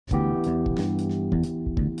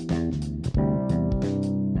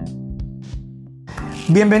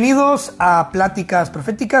Bienvenidos a Pláticas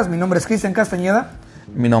Proféticas. Mi nombre es Cristian Castañeda.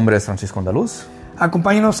 Mi nombre es Francisco Andaluz.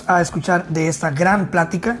 Acompáñenos a escuchar de esta gran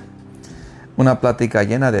plática. Una plática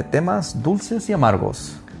llena de temas dulces y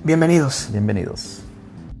amargos. Bienvenidos. Bienvenidos.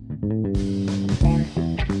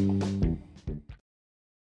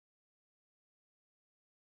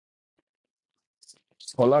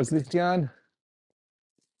 Hola, Cristian.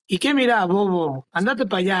 ¿Y qué mira, bobo? Andate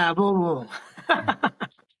para allá, bobo.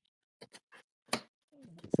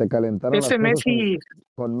 Se calentaron las Ese cosas Messi,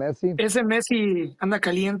 con Messi. ese Messi anda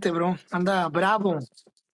caliente, bro. Anda bravo.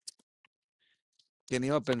 ¿Quién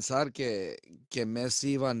iba a pensar que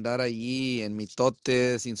Messi iba a andar allí en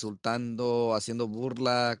mitotes, insultando, haciendo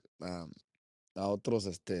burla a otros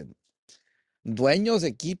dueños de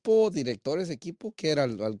equipo, directores de equipo, que era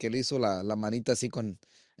al que le hizo la manita así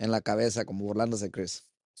en la cabeza, como burlándose, Chris?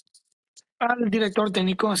 Al director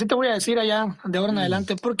técnico, así te voy a decir allá de ahora en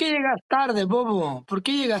adelante. ¿Por qué llegas tarde, bobo? ¿Por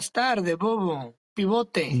qué llegas tarde, bobo?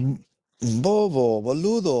 Pivote. Mm,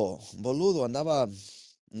 boludo, andaba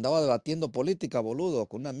debatiendo política, boludo,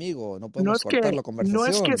 con un amigo, no No podemos es que, cortar la no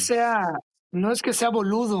es que conversación. sea, no es que sea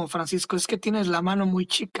boludo, Francisco, es que tienes la mano muy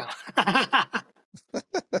chica.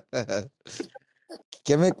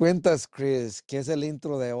 ¿Qué me cuentas, Chris? ¿Qué es el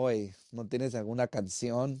intro de hoy? ¿No tienes alguna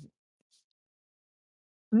canción?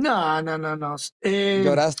 No, no, no, no. Eh,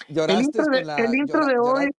 el intro Lloraste de, con el intro de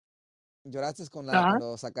hoy, lloraste con ajá,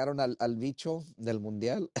 cuando sacaron al bicho del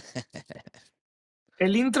mundial.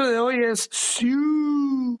 el intro de hoy es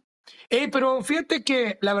Siu. Pero fíjate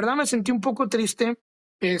que la verdad me sentí un poco triste.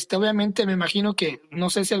 Obviamente me imagino que no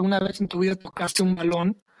sé si alguna vez en tu vida tocaste un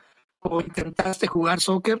balón o intentaste jugar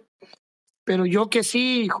soccer, pero yo que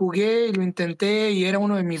sí jugué y lo intenté y era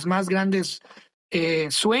uno de mis más grandes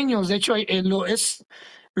sueños. De hecho,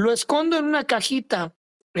 lo escondo en una cajita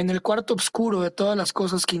en el cuarto oscuro de todas las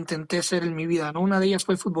cosas que intenté ser en mi vida, ¿no? Una de ellas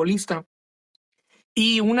fue futbolista.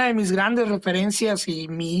 Y una de mis grandes referencias y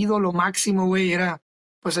mi ídolo máximo, güey, era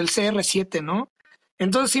pues el CR7, ¿no?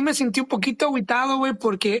 Entonces sí me sentí un poquito agüitado, güey,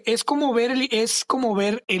 porque es como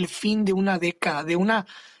ver el fin de una década,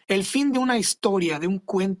 el fin de una historia, de un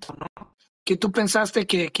cuento, ¿no? Que tú pensaste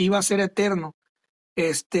que iba a ser eterno.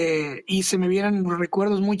 Y se me vieron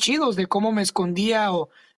recuerdos muy chidos de cómo me escondía o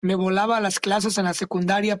me volaba a las clases en la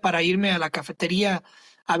secundaria para irme a la cafetería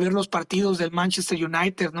a ver los partidos del Manchester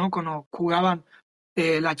United, ¿no? Cuando jugaban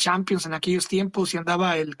la Champions en aquellos tiempos y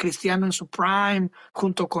andaba el Cristiano en su prime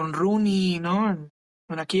junto con Rooney, ¿no?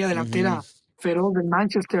 En aquella Ujú, delantera feroz del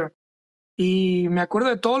Manchester. Y me acuerdo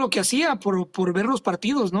de todo lo que hacía por ver los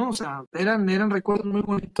partidos, ¿no? O sea, eran recuerdos muy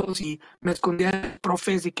bonitos y me escondía de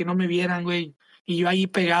profes y que no me vieran, güey. Y yo ahí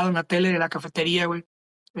pegado en la tele de la cafetería, güey.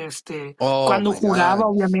 Oh Cuando my jugaba, God.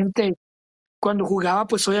 obviamente,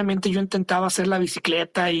 pues obviamente yo intentaba hacer la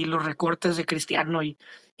bicicleta y los recortes de Cristiano y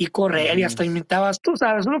correr y Ujú, hasta imitabas, tú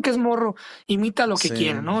sabes, uno que es morro, imita lo que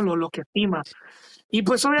quiere, sí. ¿no? Lo que estima. Y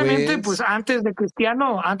pues obviamente, pues Pues, antes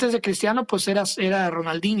de Cristiano, pues era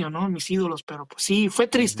Ronaldinho, ¿no? Mis ídolos, pero pues sí, fue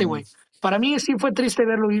triste, ujú, güey. Para mí sí fue triste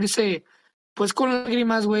verlo irse, pues con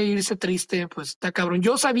lágrimas, güey, irse triste, pues está cabrón.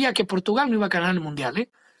 Yo sabía que Portugal no iba a ganar el Mundial, ¿eh?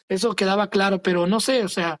 Eso quedaba claro, pero no sé, o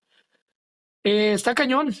sea, está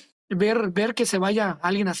cañón ver que se vaya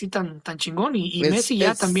alguien así tan chingón y es, Messi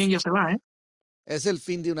ya también es, ya se va, ¿eh? es el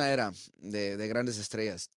fin de una era de grandes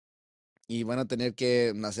estrellas y van a tener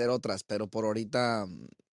que nacer otras, pero por ahorita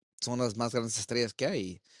son las más grandes estrellas que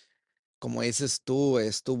hay. Como dices tú,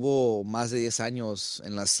 estuvo más de 10 años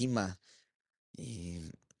en la cima y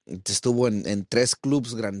estuvo en tres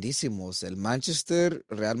clubes grandísimos, el Manchester,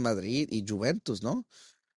 Real Madrid y Juventus, ¿no?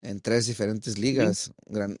 En tres diferentes Sí. ligas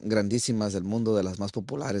grandísimas del mundo, de las más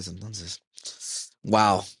populares. Entonces,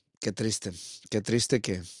 wow, qué triste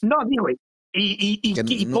No, digo,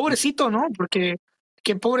 y no, pobrecito, ¿no? Porque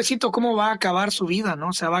qué pobrecito, ¿cómo va a acabar su vida, no?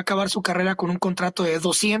 O sea, va a acabar su carrera con un contrato de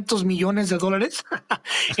 $200 millones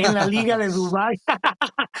en la Liga de Dubái.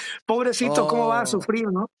 Pobrecito, ¿cómo va a oh, sufrir,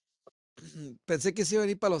 no? pensé que se iba a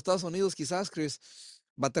venir para los Estados Unidos, quizás, Chris.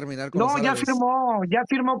 Va a terminar con los No, árabes. ya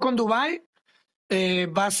firmó con Dubái.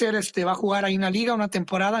 Va a jugar ahí en la liga una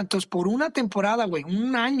temporada. Entonces, por una temporada, güey,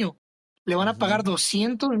 un año, le van a pagar Ujú,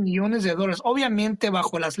 $200 millones. Obviamente,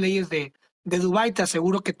 bajo las leyes de Dubái, te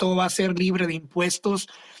aseguro que todo va a ser libre de impuestos.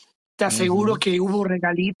 Te aseguro ujú, que hubo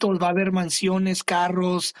regalitos, va a haber mansiones,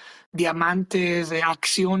 carros, diamantes,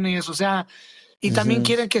 acciones, o sea, y también ujú.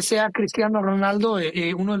 quieren que sea Cristiano Ronaldo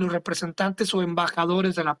uno de los representantes o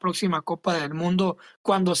embajadores de la próxima Copa del Mundo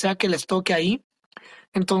cuando sea que les toque ahí.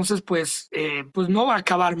 Entonces, pues no va a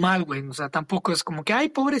acabar mal, güey. O sea, tampoco es como que, ay,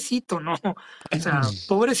 pobrecito, no. O sea,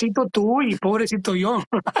 pobrecito tú y pobrecito yo,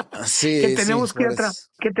 que Sí, sí, tenemos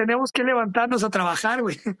que tenemos que levantarnos a trabajar,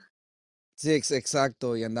 güey. sí,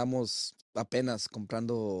 exacto. Y andamos apenas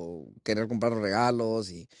querer comprar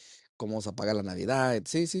regalos y cómo vamos a pagar la Navidad.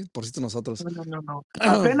 Sí, sí, por cierto nosotros. No, no, no, no.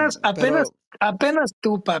 Pero, Apenas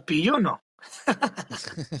tú, papi, yo no.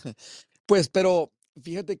 pues, pero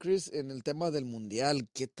fíjate, Chris, en el tema del mundial,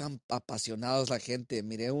 qué tan apasionada es la gente.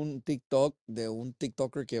 Miré un TikTok de un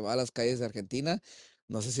TikToker que va a las calles de Argentina.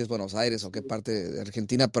 No sé si es Buenos Aires o qué parte de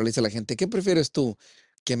Argentina, pero le dice a la gente, ¿qué prefieres tú?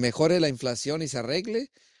 ¿Que mejore la inflación y se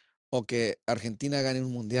arregle, o que Argentina gane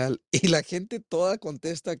un mundial? Y la gente toda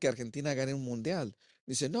contesta que Argentina gane un mundial.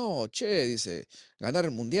 Dice, no, che, dice, ganar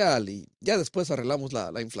el mundial y ya después arreglamos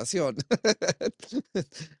la inflación.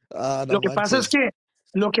 Ah, no Lo que pasa es manches. que,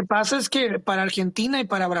 lo que pasa es que para Argentina y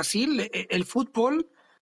para Brasil, el fútbol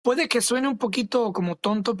puede que suene un poquito como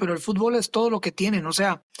tonto, pero el fútbol es todo lo que tienen. O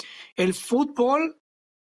sea, el fútbol,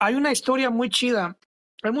 hay una historia muy chida.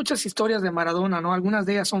 Hay muchas historias de Maradona, ¿no? Algunas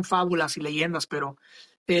de ellas son fábulas y leyendas, pero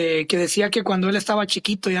que decía que cuando él estaba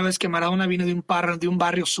chiquito, ya ves que Maradona vino de un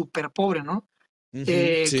barrio súper pobre, ¿no? Ujú,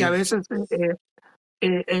 Que a sí. veces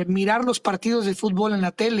mirar los partidos de fútbol en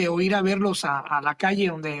la tele o ir a verlos a la calle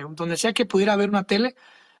donde sea que pudiera ver una tele,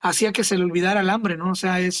 hacía que se le olvidara el hambre, ¿no? O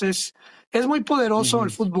sea, es muy poderoso el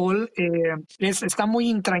Ujú, fútbol, está muy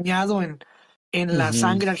entrañado en la ujú,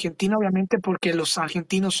 sangre argentina, obviamente, porque los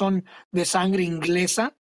argentinos son de sangre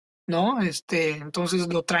inglesa, ¿no? Entonces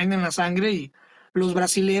lo traen en la sangre y los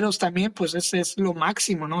brasileros también, pues es lo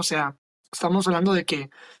máximo, ¿no? O sea, estamos hablando de que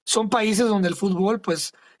son países donde el fútbol,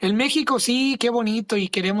 pues, en México sí, qué bonito y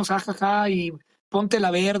queremos ajaja y ponte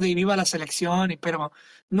la verde y viva la selección, pero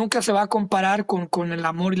nunca se va a comparar con el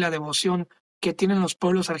amor y la devoción que tienen los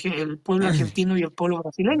pueblos, el pueblo argentino y el pueblo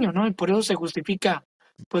brasileño, ¿no? Y por eso se justifica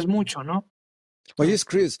pues mucho, ¿no? Oye,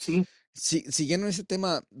 Chris, Sí, siguiendo ese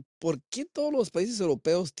tema, ¿por qué todos los países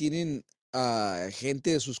europeos tienen a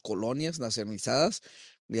gente de sus colonias nacionalizadas?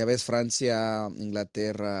 Ya ves, Francia,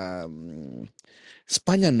 Inglaterra,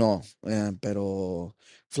 España no, pero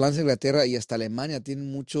Francia, Inglaterra y hasta Alemania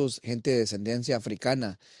tienen muchos gente de descendencia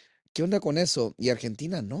africana. ¿Qué onda con eso? Y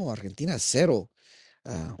Argentina no, Argentina cero.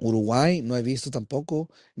 Uruguay no he visto tampoco,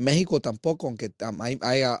 México tampoco, aunque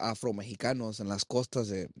hay afromexicanos en las costas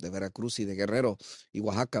de Veracruz y de Guerrero y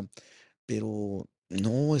Oaxaca, pero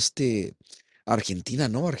no, Argentina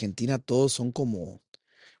no, Argentina todos son como,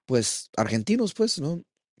 pues, argentinos, pues, ¿no?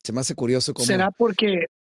 Se me hace curioso cómo será porque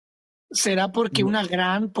será porque no, una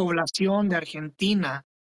gran población de Argentina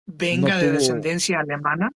no venga de tuvo, descendencia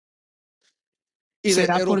alemana, y de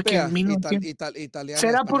será porque europea, italiana,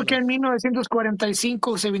 ¿será porque española. en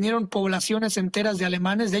 1945 se vinieron poblaciones enteras de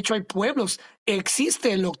alemanes? De hecho, hay pueblos.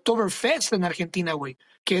 Existe el Oktoberfest en Argentina, güey,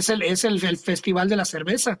 que es el festival de la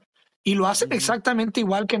cerveza. Y lo hacen Ujú. exactamente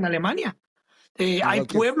igual que en Alemania. Hay Igual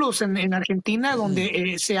que pueblos en Argentina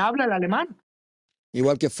donde se habla el alemán.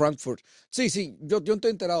 Igual que Frankfurt. Sí, sí, yo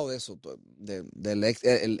estoy enterado de eso,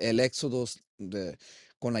 el éxodo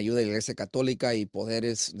con la ayuda de la Iglesia Católica y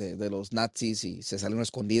poderes de los nazis, y se salieron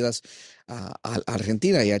escondidas a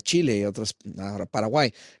Argentina y a Chile y a otros, a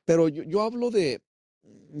Paraguay. Pero yo hablo de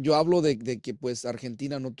que pues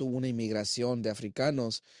Argentina no tuvo una inmigración de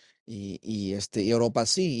africanos, y Europa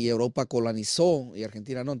sí, y Europa colonizó y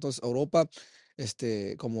Argentina no. Entonces Europa,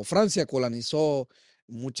 como Francia colonizó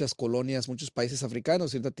muchas colonias, muchos países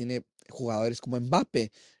africanos, y ahorita tiene jugadores como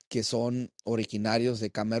Mbappé, que son originarios de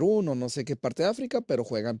Camerún o no sé qué parte de África, pero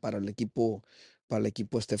juegan para el equipo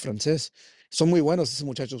francés. Son muy buenos, ese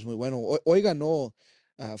muchacho es muy bueno. Hoy ganó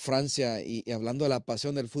Francia, y hablando de la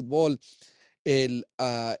pasión del fútbol, el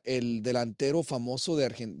delantero famoso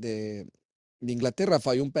de Inglaterra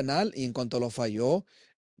falló un penal, y en cuanto lo falló,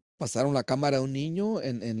 pasaron la cámara a un niño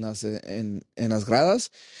en las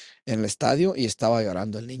gradas en el estadio, y estaba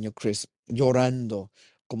llorando el niño, Chris, llorando,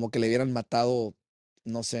 como que le hubieran matado,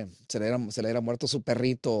 no sé, se le hubiera muerto su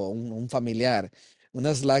perrito, un familiar.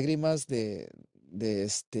 Unas lágrimas ¿qué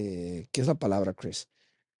es la palabra, Chris?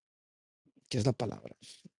 ¿Qué es la palabra?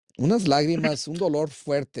 Unas lágrimas, un dolor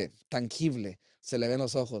fuerte, tangible, se le ven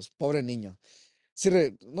los ojos, pobre niño. Sí,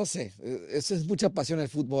 no sé, eso es mucha pasión el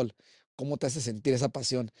fútbol. ¿Cómo te hace sentir esa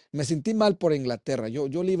pasión? Me sentí mal por Inglaterra. Yo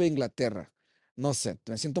le iba a Inglaterra. No sé,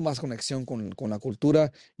 me siento más conexión con la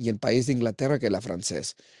cultura y el país de Inglaterra que la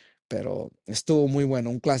francés. Pero estuvo muy bueno,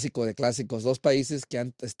 un clásico de clásicos. Dos países que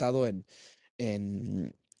han estado en,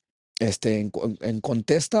 en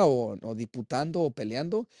contesta, o disputando o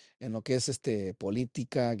peleando en lo que es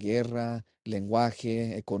política, guerra,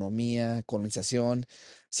 lenguaje, economía, colonización.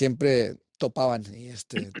 Siempre. topaban y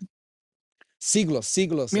siglos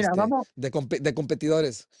Mira, vamos, de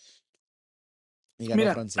competidores y ganó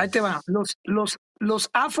mira, Francia. ahí te va. Los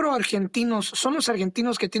afroargentinos son los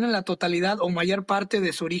argentinos que tienen la totalidad o mayor parte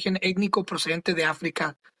de su origen étnico procedente de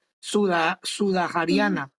África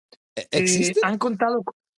sudahariana. ¿Existen? Han contado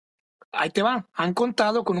Ahí te va. Han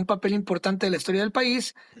contado con un papel importante de la historia del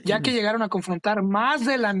país, ya que llegaron a confrontar más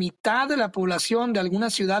de la mitad de la población de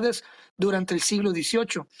algunas ciudades durante el siglo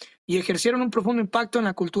XVIII y ejercieron un profundo impacto en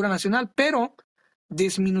la cultura nacional, pero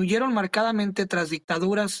disminuyeron marcadamente tras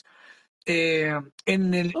dictaduras eh,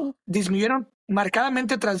 disminuyeron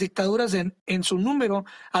marcadamente tras dictaduras en su número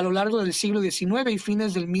a lo largo del siglo XIX y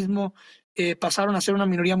fines del mismo pasaron a ser una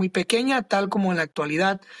minoría muy pequeña, tal como en la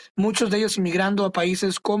actualidad, muchos de ellos inmigrando a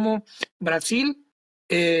países como Brasil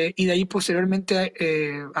y de ahí posteriormente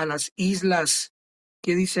a las islas,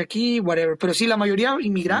 ¿qué dice aquí? Whatever. Pero sí, la mayoría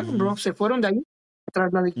inmigraron, Ujú, bro, se fueron de ahí.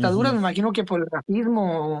 Tras la dictadura, ujú. me imagino que por el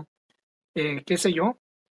racismo, qué sé yo,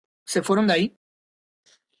 se fueron de ahí,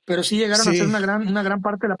 pero sí llegaron a ser Sí. una gran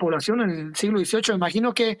parte de la población en el siglo XVIII.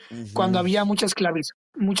 Imagino que cuando Ujú. había mucha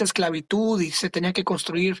esclavitud y se tenía que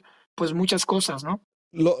construir pues muchas cosas, ¿no?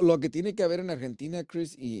 Lo que tiene que haber en Argentina,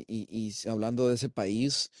 Chris, hablando de ese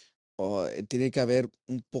país, tiene que haber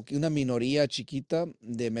una minoría chiquita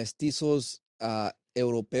de mestizos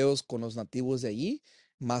europeos con los nativos de allí,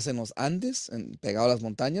 más en los Andes, pegado a las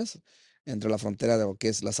montañas, entre la frontera de lo que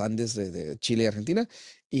es las Andes de Chile y Argentina,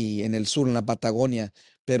 y en el sur, en la Patagonia.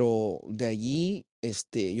 Pero de allí,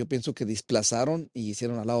 yo pienso que desplazaron y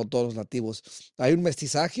hicieron al lado todos los nativos. Hay un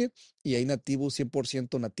mestizaje y hay nativos,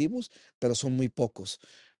 100% nativos, pero son muy pocos.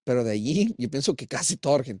 Pero de allí, yo pienso que casi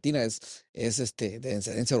toda Argentina es de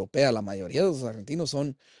descendencia europea. La mayoría de los argentinos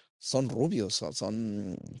son rubios,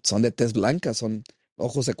 son de tez blanca, son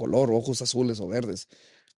ojos de color, ojos azules o verdes.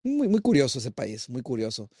 Muy, muy curioso ese país, muy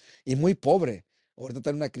curioso. Y muy pobre. Ahorita está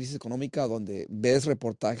en una crisis económica donde ves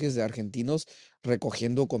reportajes de argentinos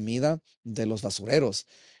recogiendo comida de los basureros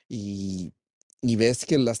y, y ves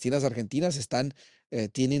que las tiendas argentinas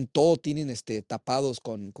tienen tapados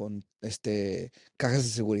con cajas de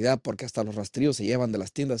seguridad porque hasta los rastrillos se llevan de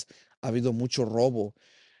las tiendas. Ha habido mucho robo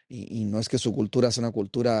y no es que su cultura sea una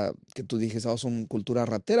cultura que tú dijes, son cultura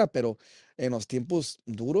ratera, pero en los tiempos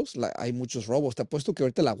duros hay muchos robos. Te apuesto que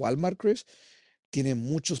ahorita la Walmart, Chris, tiene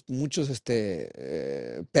muchos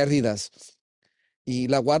pérdidas. Y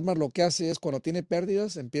la Walmart lo que hace es cuando tiene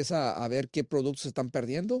pérdidas, empieza a ver qué productos se están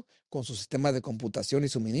perdiendo con su sistema de computación y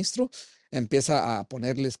suministro, empieza a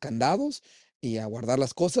ponerles candados y a guardar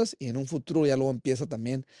las cosas y en un futuro ya luego empieza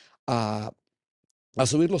también a, a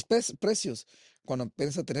subir los precios. Cuando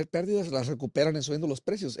empieza a tener pérdidas, las recuperan en subiendo los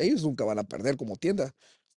precios. Ellos nunca van a perder como tienda.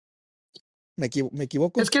 ¿Me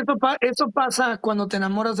equivoco? Es que eso pasa cuando te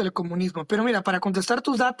enamoras del comunismo. Pero mira, para contestar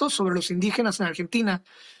tus datos sobre los indígenas en Argentina,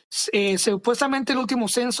 supuestamente el último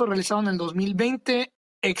censo realizado en el 2020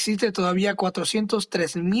 existe todavía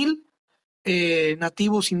 403.000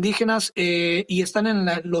 nativos indígenas y están en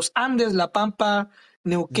los Andes, La Pampa,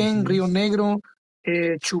 Neuquén, Ujú. Río Negro,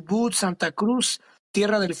 Chubut, Santa Cruz,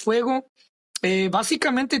 Tierra del Fuego.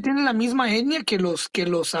 Básicamente tienen la misma etnia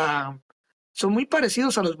son muy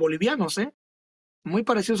parecidos a los bolivianos, ¿eh? Muy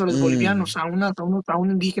parecidos a los bolivianos, Mm, a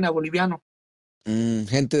un indígena boliviano.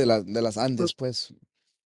 gente de las Andes, Pues, pues,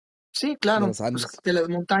 sí, de claro, los pues Andes. de las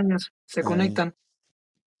montañas se Ay. conectan.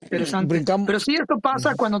 Interesante. Brincamos. Pero sí, esto pasa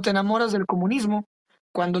Ujú. cuando te enamoras del comunismo,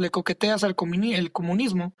 cuando le coqueteas el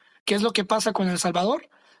comunismo, que es lo que pasa con El Salvador.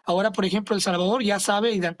 Ahora, por ejemplo, El Salvador ya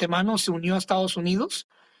sabe y de antemano se unió a Estados Unidos.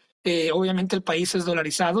 Obviamente el país es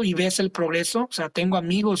dolarizado y ves el progreso. O sea, tengo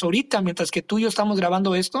amigos ahorita, mientras que tú y yo estamos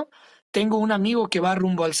grabando esto, tengo un amigo que va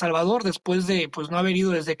rumbo a El Salvador después de pues no haber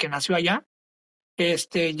ido desde que nació allá.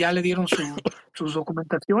 Ya le dieron sus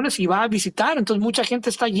documentaciones y va a visitar. Entonces mucha gente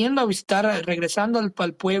está yendo a visitar, regresando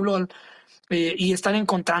al pueblo, y están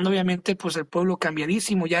encontrando obviamente pues el pueblo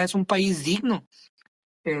cambiadísimo, ya es un país digno.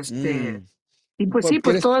 Este, Mm, y pues sí,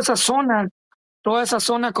 Porque pues eres. toda esa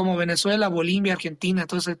zona como Venezuela, Bolivia, Argentina,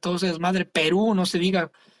 entonces madre, Perú, no se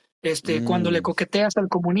diga, cuando le mm. coqueteas al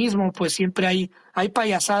comunismo, pues siempre hay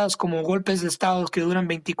payasadas como golpes de estado que duran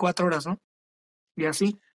 24 horas, ¿no? Y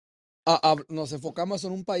así. Nos enfocamos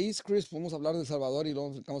en un país, Chris. Podemos hablar de El Salvador y luego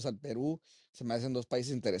nos enfocamos al Perú. Se me hacen dos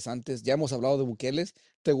países interesantes. Ya hemos hablado de Bukeles.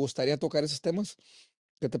 ¿Te gustaría tocar esos temas?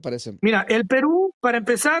 ¿Qué te parece? Mira, el Perú, para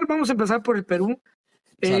empezar, vamos a empezar por el Perú.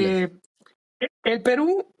 Sale. Eh, el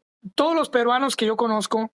Perú, todos los peruanos que yo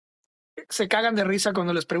conozco se cagan de risa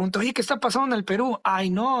cuando les pregunto, oye, ¿qué está pasando en el Perú? Ay,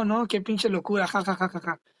 no, no, qué pinche locura, ja, ja, ja, ja,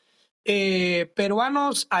 ja.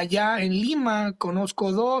 Peruanos allá en Lima,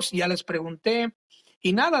 conozco dos, ya les pregunté,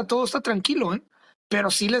 y nada, todo está tranquilo, ¿eh? pero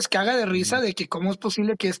sí les caga de risa Ujú, de que cómo es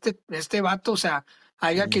posible que este vato, o sea,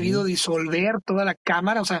 haya querido ujú, disolver toda la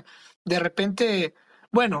cámara, o sea, de repente,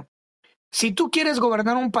 bueno, si tú quieres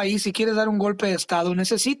gobernar un país y quieres dar un golpe de estado,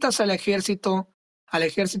 necesitas al ejército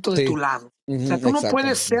de tu sí, lado. O sea, ujú, tú no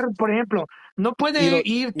puedes exactamente. ser, por ejemplo, no Y, puede lo-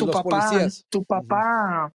 ir y los policías. tu Ujú.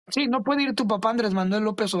 papá, sí, no puede ir tu papá Andrés Manuel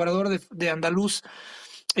López Obrador de Andaluz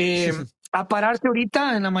eh, a pararse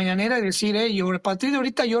ahorita en la mañanera y decir, yo, a partir de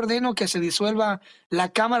ahorita yo ordeno que se disuelva la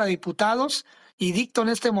Cámara de Diputados y dicto en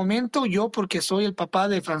este momento, yo porque soy el papá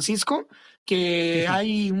de Francisco, que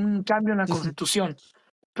hay un cambio en la Constitución.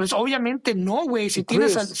 Pues obviamente no, güey.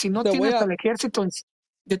 Chris, Si no tienes al ejército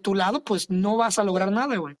de tu lado, pues no vas a te, lograr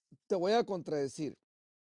nada, güey. te voy a contradecir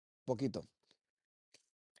poquito.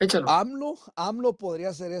 Échalo. AMLO podría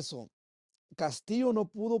hacer eso. Castillo no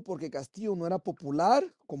pudo porque Castillo no era popular,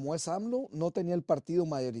 como es AMLO, no tenía el partido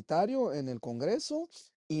mayoritario en el Congreso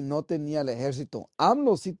y no tenía el ejército.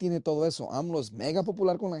 AMLO sí tiene todo eso. AMLO es mega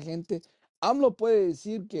popular con la gente. AMLO puede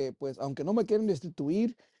decir que, pues, aunque no me quieren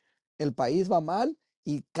destituir, el país va mal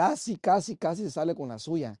y casi se sale con la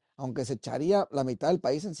suya. Aunque se echaría la mitad del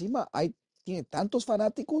país encima, tiene tantos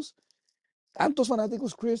fanáticos,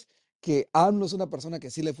 Chris, que AMLO es una persona que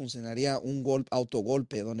sí le funcionaría un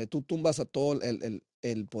autogolpe, donde tú tumbas a todo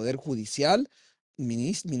el poder judicial,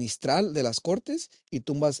 ministral de las cortes y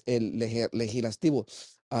tumbas el legislativo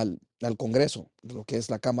al Congreso, lo que es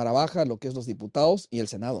la Cámara Baja, lo que es los diputados y el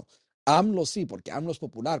Senado. AMLO sí, porque AMLO es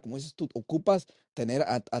popular. Como dices tú, ocupas tener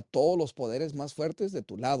a todos los poderes más fuertes de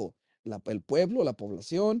tu lado. El pueblo, la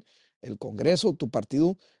población, el Congreso, tu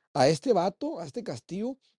partido. A este vato, a este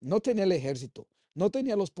Castillo, no tenía el ejército, no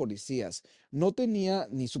tenía los policías, no tenía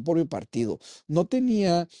ni su propio partido, no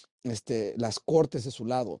tenía las cortes de su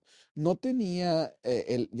lado, no tenía,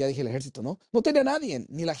 ya dije el ejército, ¿no? No tenía nadie,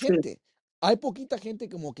 ni la Sí. gente. Hay poquita gente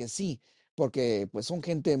como que sí, porque pues son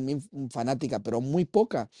gente muy fanática, pero muy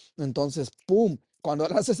poca. Entonces, ¡pum! Cuando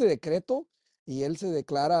él hace ese decreto y él se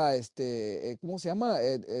declara, ¿cómo se llama?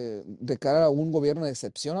 Declara un gobierno de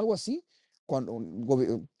excepción, algo así cuando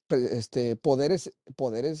poderes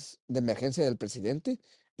de emergencia del presidente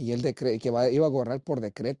y él iba a gobernar por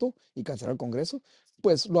decreto y cancelar el Congreso,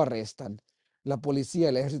 pues lo arrestan. La policía,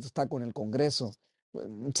 el ejército está con el Congreso.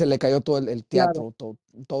 Se le cayó todo el Claro. teatro,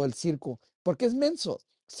 todo el circo, porque es menso.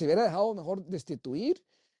 Se hubiera dejado mejor destituir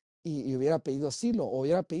y hubiera pedido asilo, o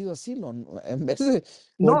hubiera pedido asilo, en vez de,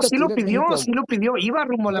 No, ahorita tiene México, sí lo pidió. Iba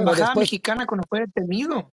rumbo a la pero embajada después mexicana cuando fue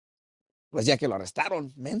detenido. pues ya que lo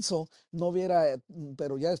arrestaron, menso, no hubiera,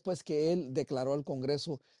 pero ya después que él declaró al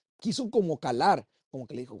Congreso, quiso como calar, como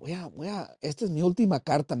que le dijo, esta es mi última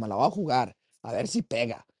carta, me la voy a jugar, a ver si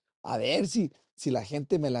pega, a ver si la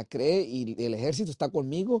gente me la cree y el ejército está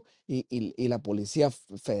conmigo y la policía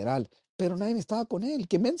federal, pero nadie estaba con él,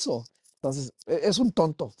 qué menso. Entonces, es un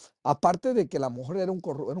tonto. Aparte de que la mujer era un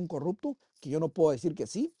corrupto, que yo no puedo decir que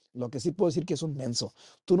sí, lo que sí puedo decir que es un menso.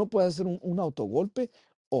 Tú no puedes hacer un autogolpe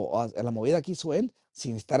o a la movida que hizo él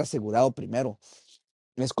sin estar asegurado primero.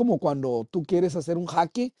 Es como cuando tú quieres hacer un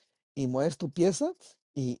jaque y mueves tu pieza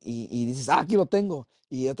y dices, aquí lo tengo.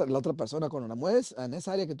 Y la otra persona, cuando la mueves en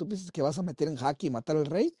esa área que tú piensas que vas a meter en jaque y matar al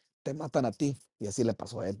rey, te matan a ti. Y así le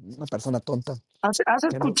pasó a él, una persona tonta. ¿Has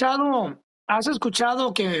Que no, has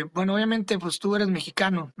escuchado que, bueno, obviamente, pues tú eres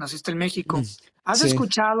mexicano, naciste en México. ¿Has sí,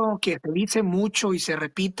 escuchado que se dice mucho y se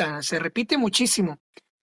repite muchísimo,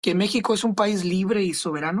 que México es un país libre y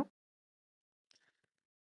soberano?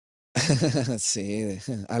 sí,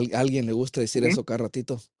 alguien le gusta decir Sí. eso cada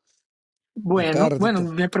ratito, a cada Bueno, ratito.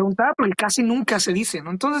 me preguntaba porque casi nunca se dice,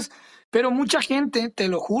 ¿no? Entonces, pero mucha gente, te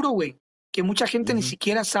lo juro, güey, que mucha gente ni Ujú.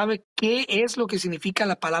 siquiera sabe qué es lo que significa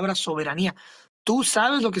la palabra soberanía. ¿Tú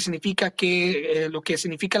sabes lo que significa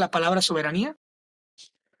la palabra soberanía?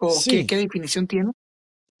 ¿O Sí, qué definición tiene?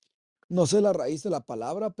 no sé la raíz de la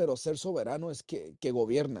palabra, pero ser soberano es que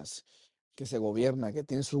gobiernas, que se gobierna, que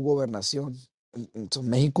tiene su gobernación.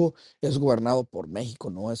 México es gobernado por México,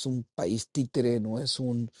 no es un país títere, no es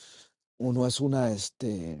una,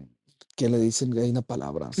 ¿qué le dicen? Hay una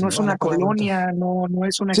palabra, se No me es va la una palabra ahorita. colonia, no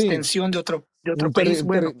es una Sí, extensión de otro país.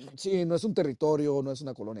 Bueno, sí, no es un territorio, no es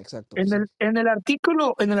una colonia, exacto, en sí. en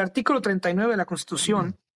el artículo 39 de la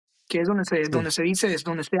Constitución, que es Sí. donde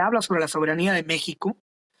se habla sobre la soberanía de México,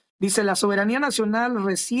 dice, la soberanía nacional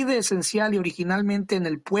reside esencial y originalmente en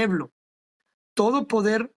el pueblo. Todo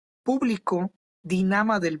poder público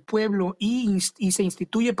dinama del pueblo y se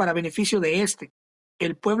instituye para beneficio de éste.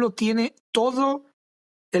 El pueblo tiene todo,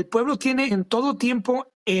 el pueblo tiene en todo tiempo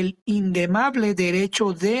el indemable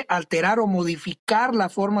derecho de alterar o modificar la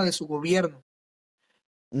forma de su gobierno.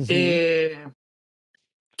 Ujú, Eh,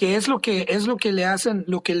 que es lo que le hacen,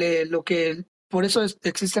 lo que por eso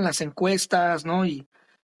existen las encuestas, ¿no? Y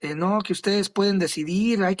no, que ustedes pueden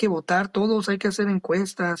decidir, hay que votar todos, hay que hacer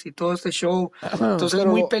encuestas y todo este show. Entonces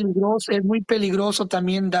Pero es muy peligroso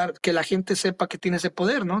también dar que la gente sepa que tiene ese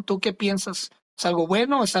poder, ¿no? ¿Tú qué piensas? ¿Es algo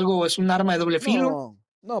bueno? Es un arma de doble filo?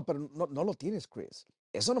 no, pero no lo tienes, Chris.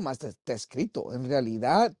 Eso nomás está escrito. En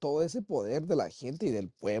realidad, todo ese poder de la gente y del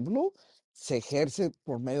pueblo se ejerce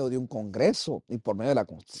por medio de un Congreso y por medio de la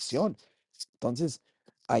Constitución. Entonces,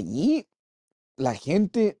 allí la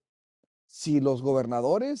gente, si los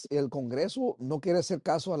gobernadores y el Congreso no quieren hacer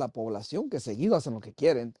caso a la población, que seguido hacen lo que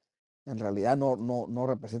quieren, en realidad no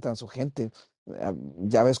representan a su gente.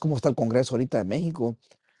 Ya ves cómo está el Congreso ahorita de México.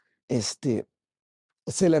 Este,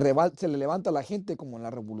 se le levanta a la gente como en la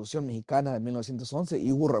Revolución Mexicana de 1911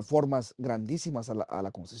 y hubo reformas grandísimas a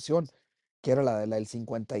la Constitución, que era la del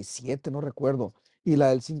 57, no recuerdo. Y la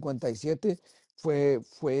del 57 fue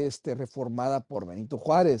reformada por Benito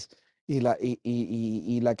Juárez y la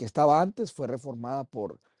que estaba antes fue reformada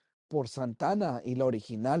por Santana y la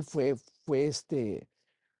original fue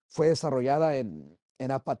desarrollada en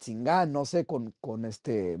Apatzingán, no sé, con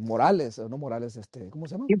Morales, o no Morales, ¿cómo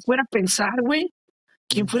se llama? ¿Quién fuera a pensar, güey?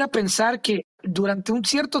 ¿Quién Mm. fuera a pensar que durante un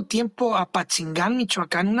cierto tiempo Apatzingán,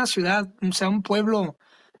 Michoacán, una ciudad, o sea, un pueblo,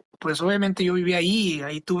 pues obviamente yo viví ahí,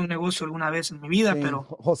 ahí tuve un negocio alguna vez en mi vida, Sí, pero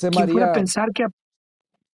José ¿quién fuera a María. pensar que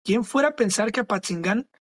quién fuera a pensar que Apatzingán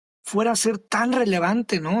fuera a ser tan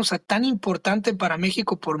relevante, ¿no? O sea, tan importante para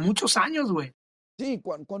México por muchos años, güey. Sí,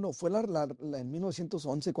 cuando fue en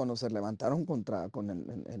 1911, cuando se levantaron con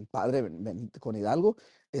el padre con Hidalgo,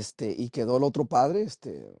 y quedó el otro padre,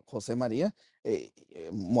 José María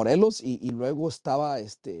Morelos, y luego estaba,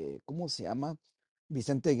 ¿cómo se llama?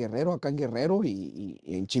 Vicente Guerrero, acá en Guerrero, y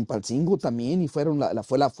en Chimpalcingo también, y fue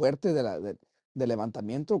la fuerte del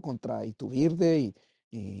levantamiento contra Iturbide,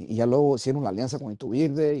 y ya luego hicieron la alianza con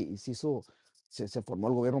Iturbide, y se formó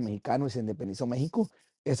el gobierno mexicano y se independizó México.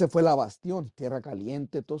 Ese fue la Bastión, Tierra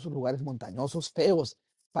Caliente, todos esos lugares montañosos feos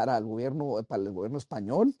para el gobierno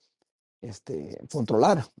español,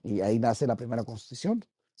 controlar. Y ahí nace la primera constitución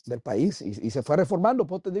del país y se fue reformando,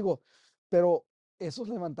 pues te digo, pero esos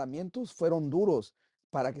levantamientos fueron duros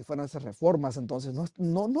para que fueran esas reformas. Entonces,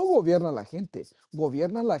 no gobierna la gente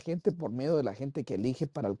por medio de la gente que elige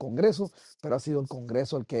para el Congreso, pero ha sido el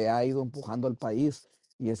Congreso el que ha ido empujando al país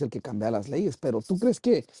y es el que cambia las leyes. Pero ¿tú crees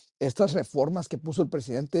que estas reformas que puso el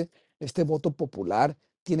presidente, este voto popular,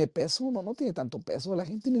 tiene peso? No tiene tanto peso. A la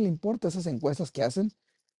gente ni le importa esas encuestas que hacen,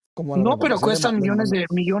 como la No, pero revocación cuestan de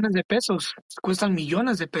millones de pesos, cuestan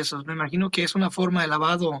millones de pesos. Me imagino que es una forma de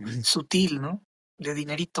lavado sutil, ¿no? De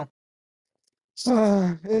dinerito.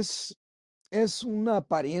 Es, es una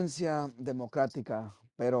apariencia democrática,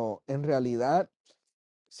 pero en realidad,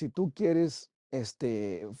 si tú quieres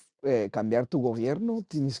cambiar tu gobierno,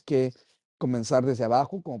 tienes que comenzar desde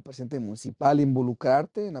abajo como presidente municipal,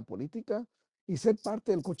 involucrarte en la política y ser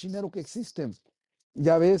parte del cochinero que existe.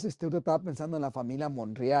 Ya ves, yo estaba pensando en la familia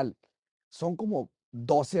Monreal. Son como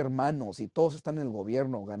 12 hermanos y todos están en el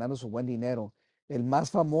gobierno ganando su buen dinero. El más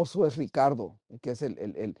famoso es Ricardo, el que es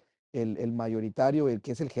el mayoritario, el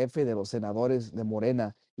que es el jefe de los senadores de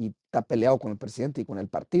Morena y está peleado con el presidente y con el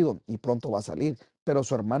partido y pronto va a salir. Pero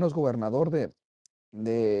su hermano es gobernador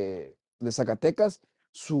de Zacatecas.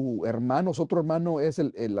 Su otro hermano es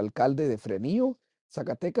el alcalde de Frenillo,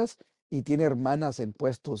 Zacatecas, y tiene hermanas en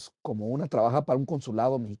puestos, como una trabaja para un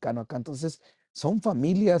consulado mexicano acá. Entonces, son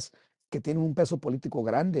familias que tienen un peso político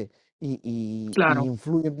grande y Claro.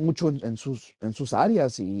 influyen mucho en sus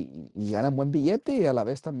áreas y ganan buen billete y a la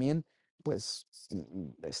vez también, pues,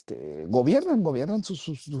 gobiernan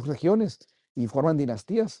sus regiones y forman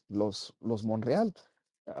dinastías, los Monreal.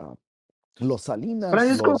 ah, los Salinas,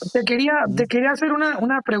 Francisco, mm, te quería hacer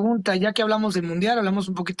una pregunta, ya que hablamos del mundial, hablamos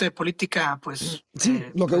un poquito de política, sí,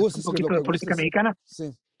 lo que pues un gustes, Chris, lo poquito de que política gustes. mexicana.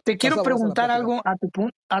 Sí, Te pasa quiero la voz a la preguntar plática. algo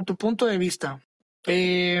a tu punto de vista.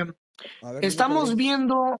 Eh, A ver, dime, estamos Pedro.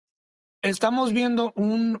 viendo, estamos viendo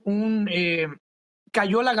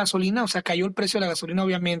cayó la gasolina, o sea, cayó el precio de la gasolina,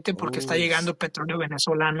 obviamente, porque está Uy, llegando el petróleo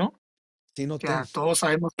venezolano. sí noté. Ya todos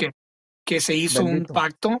sabemos que se hizo un Bendito,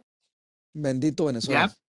 pacto, bendito Venezuela.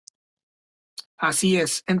 ¿ya? Así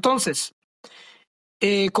es. Entonces,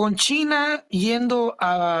 con China yendo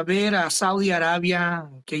a ver a Saudi Arabia,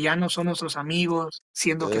 que ya no son nuestros amigos,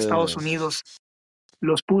 siendo que Estados Eh, Unidos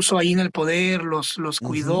los puso ahí en el poder, los ujú,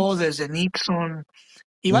 cuidó desde Nixon.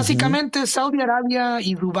 Y ujú. básicamente Saudi Arabia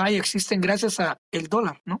y Dubái existen gracias a el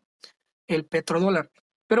dólar, ¿no? El petrodólar.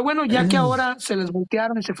 Pero bueno, ya que ahora se les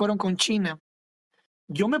voltearon y se fueron con China,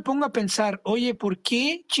 yo me pongo a pensar, oye, ¿por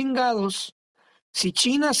qué chingados si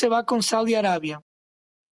China se va con Saudi Arabia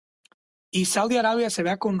y Saudi Arabia se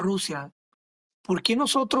va con Rusia? ¿por qué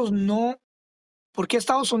nosotros no, por qué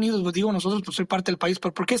Estados Unidos, pues digo nosotros, pues soy parte del país,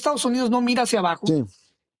 pero por qué Estados Unidos no mira hacia abajo, Sí.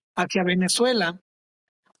 hacia Venezuela,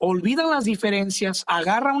 olvidan las diferencias,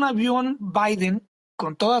 agarra un avión Biden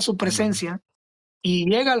con toda su Ujú, presencia y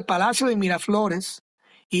llega al Palacio de Miraflores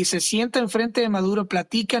y se sienta enfrente de Maduro,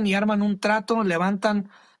 platican y arman un trato, levantan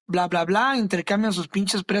bla, bla, bla, intercambian sus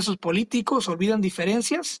pinches presos políticos, olvidan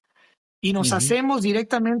diferencias y nos ujú. hacemos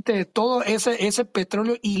directamente de todo ese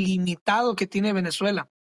petróleo ilimitado que tiene Venezuela.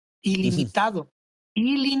 Ilimitado.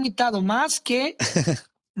 Ilimitado.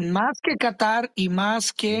 Más que Qatar y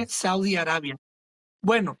más que Saudi Arabia.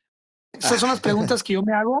 Bueno, esas son las preguntas que yo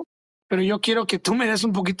me hago, pero yo quiero que tú me des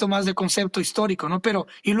un poquito más de concepto histórico, ¿no? Pero,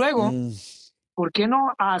 y luego, Mm, ¿por qué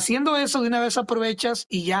no haciendo eso de una vez aprovechas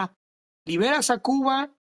y ya liberas a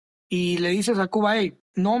Cuba y le dices a Cuba, hey,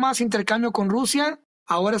 no más intercambio con Rusia,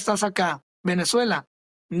 ahora estás acá. Venezuela,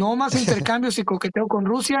 no más intercambios y coqueteo con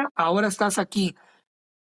Rusia, ahora estás aquí.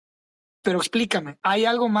 Pero explícame, ¿hay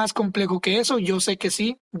algo más complejo que eso? Yo sé que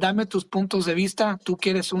sí. Dame tus puntos de vista, tú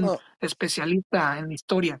que eres un no, especialista en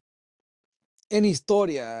historia. en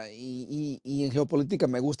historia y en geopolítica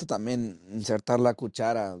me gusta también insertar la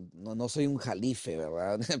cuchara. No, no soy un jalife,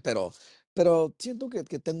 ¿verdad? Pero siento que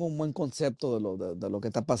tengo un buen concepto de lo que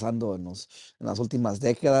está pasando en las últimas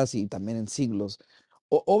décadas y también en siglos.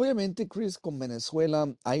 Obviamente, Chris, con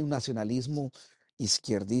Venezuela hay un nacionalismo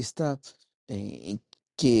izquierdista eh,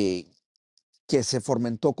 que, que se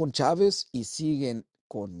fomentó con Chávez y sigue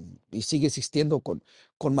existiendo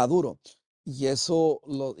con Maduro. Y eso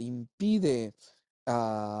lo impide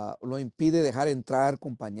dejar entrar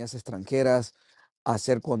compañías extranjeras a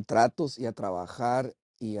hacer contratos y a trabajar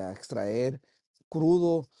y a extraer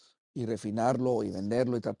crudo y refinarlo y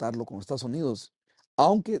venderlo y tratarlo con Estados Unidos,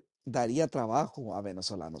 aunque daría trabajo a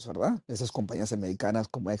venezolanos, ¿verdad? Esas compañías americanas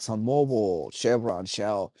como ExxonMobil, Chevron,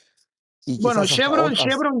 Shell y Bueno, quizás hasta otras.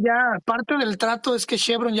 Chevron ya, parte del trato es que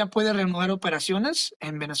Chevron ya puede reanudar operaciones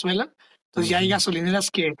en Venezuela. Entonces ya hay Ujú. gasolineras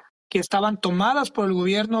que estaban tomadas por el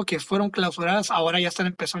gobierno, que fueron clausuradas, ahora ya están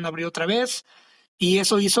empezando a abrir otra vez. Y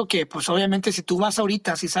eso hizo que, pues obviamente, si tú vas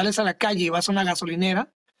ahorita, si sales a la calle y vas a una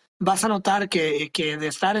gasolinera, vas a notar que de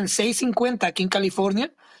estar en 6.50 aquí en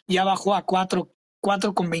California, ya bajó a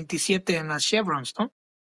 4.27 en las Chevrons, ¿no?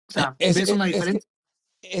 O sea, Es, ves es, una es que diferencia.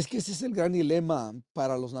 Es que ese es el gran dilema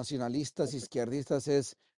para los nacionalistas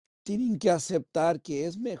izquierdistas, tienen que aceptar que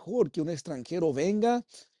es mejor que un extranjero venga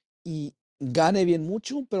y gane bien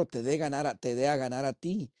mucho, pero te dé a ganar a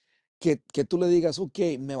ti. Que tú le digas, ok,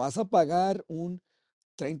 me vas a pagar un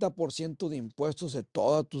 30% de impuestos de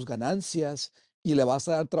todas tus ganancias y le vas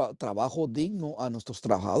a dar trabajo digno a nuestros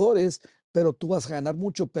trabajadores, pero tú vas a ganar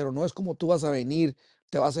mucho, pero no es como tú vas a venir,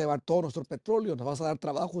 te vas a llevar todo nuestro petróleo, nos vas a dar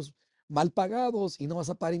trabajos mal pagados y no vas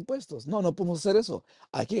a pagar impuestos. No, no podemos hacer eso.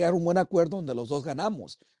 Hay que llegar a un buen acuerdo donde los dos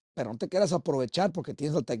ganamos, pero no te quieras aprovechar porque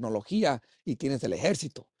tienes la tecnología y tienes el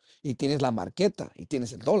ejército y tienes la marqueta y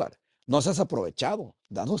tienes el dólar. No seas aprovechado,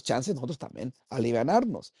 danos chance nosotros también,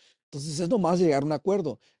 alivianarnos. Entonces es nomás llegar a un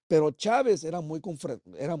acuerdo. Pero Chávez era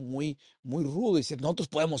muy rudo y decir, nosotros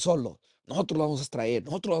podemos solo, nosotros lo vamos a extraer,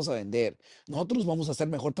 nosotros lo vamos a vender, nosotros vamos a hacer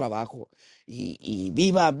mejor trabajo. Y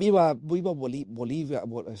viva Bolivia,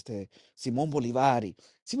 Simón Bolívar.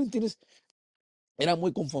 ¿Sí me entiendes? Era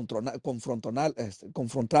muy confrontal con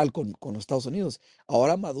los Estados Unidos.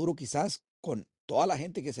 Ahora Maduro quizás con toda la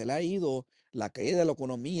gente que se le ha ido, la caída de la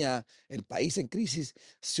economía, el país en crisis,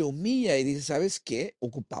 se humilla y dice, ¿sabes qué?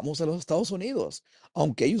 Ocupamos a los Estados Unidos.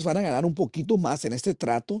 Aunque ellos van a ganar un poquito más en este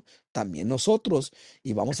trato, también nosotros,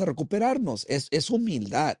 y vamos a recuperarnos. Es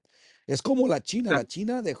humildad. Es como la China. La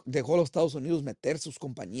China dejó a los Estados Unidos meter sus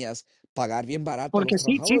compañías, pagar bien barato a los Porque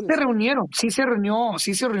sí se trabajadores. reunieron, sí se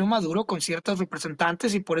reunió Maduro con ciertos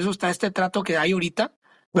representantes y por eso está este trato que hay ahorita,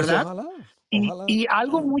 Pues ¿verdad? ojalá, Y, ojalá. y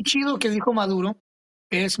algo muy chido que dijo Maduro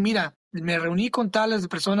es, mira, me reuní con tales de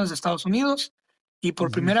personas de Estados Unidos y por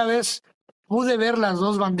Ujú. primera vez pude ver las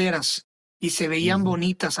dos banderas y se veían Ujú.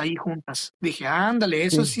 bonitas ahí juntas. Dije, ándale,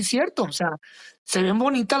 eso Sí. sí es cierto, o sea, se ven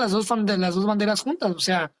bonitas las dos banderas juntas, o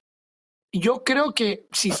sea, yo creo que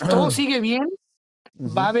si todo sigue bien,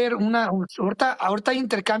 va Ujú, a haber ahorita hay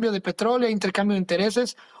intercambio de petróleo, hay intercambio de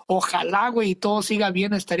intereses. Ojalá, güey, y todo siga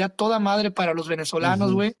bien. Estaría toda madre para los venezolanos,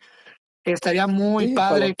 ujú. güey. Estaría muy Sí,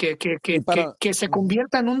 padre que, que, y que, que, para, que se ujú,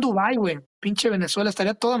 convierta en un Dubái, güey. Pinche Venezuela,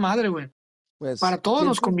 estaría toda madre, güey. pues, Para todos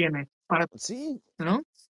nos conviene, sí, ¿no?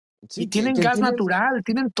 Y sí, tienen ¿quién gas tienes? natural,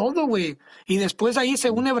 tienen todo, güey. Y después ahí se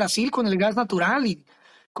Mm, une Brasil con el gas natural y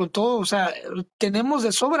con todo. O sea, tenemos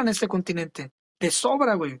de sobra en este continente. De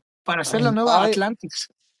sobra, güey. Para hacer la nueva Hay, Atlantis.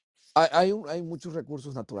 Hay muchos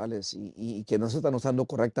recursos naturales y que no se están usando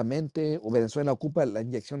correctamente. O Venezuela ocupa la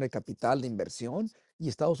inyección de capital de inversión y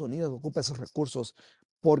Estados Unidos ocupa esos recursos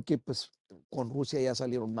porque pues con Rusia ya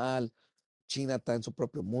salieron mal. China está en su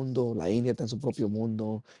propio mundo, la India está en su propio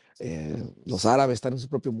mundo, los árabes están en su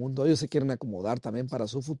propio mundo. Ellos se quieren acomodar también para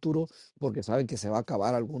su futuro porque saben que se va a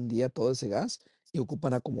acabar algún día todo ese gas y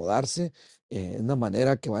ocupan acomodarse de una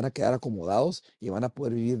manera que van a quedar acomodados y van a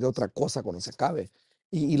poder vivir de otra cosa cuando se acabe.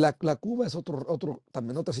 Y la Cuba es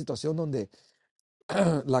también otra situación donde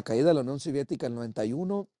la caída de la Unión Soviética en el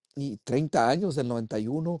 91 y 30 años del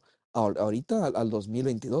 91 ahorita al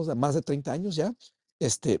 2022, de más de 30 años ya,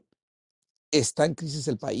 este, está en crisis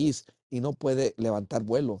el país y no puede levantar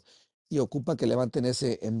vuelo y ocupa que levanten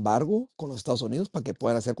ese embargo con los Estados Unidos para que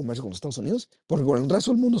puedan hacer comercio con los Estados Unidos, porque con el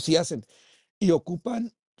resto del mundo sí hacen y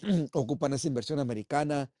ocupan, ocupan esa inversión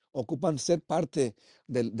americana, ocupan ser parte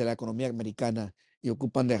de la economía americana y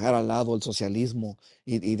ocupan dejar al lado el socialismo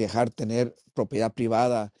y dejar tener propiedad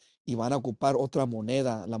privada y van a ocupar otra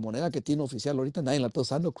moneda, la moneda que tiene oficial ahorita nadie la está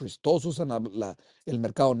usando, Chris, todos usan el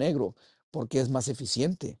mercado negro porque es más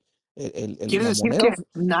eficiente. Quiere La decir moneda que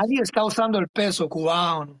nadie está usando el peso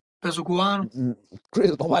cubano, Mm,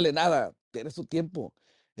 Chris, no vale nada, tienes tu tiempo.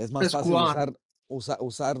 Es más peso fácil cubano.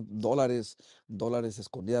 usar dólares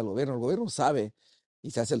escondidas al gobierno. El gobierno sabe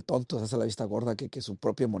y se hace el tonto, se hace la vista gorda que su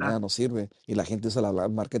propia moneda Claro. no sirve y la gente usa la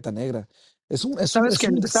marqueta negra. Sabes Es que,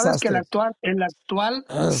 un sabes que desastre. el actual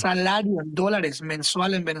salario en dólares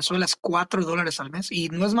mensual en Venezuela es $4 al mes y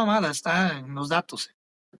no es mamada, está en los datos.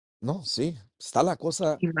 No, sí, está la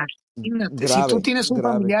cosa Imagínate, si tú grave, tienes un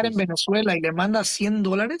grave, familiar en Chris. Venezuela y le mandas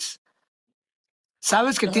 $100,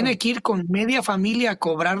 sabes que tiene que ir con media familia a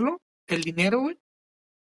cobrarlo, el dinero, güey. O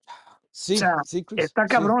Sí, sea, sí, Chris, está sí.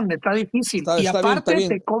 cabrón, está difícil. Y Está bien, está aparte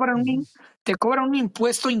bien. Ujú, te cobran un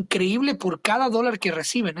impuesto increíble por cada dólar que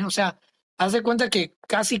reciben, ¿eh? O sea, haz de cuenta que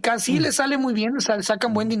casi mm, les sale muy bien,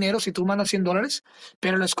 sacan buen ujú. dinero si tú mandas $100,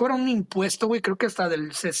 pero les cobran un impuesto, güey, creo que hasta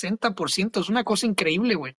del 60%. Es una cosa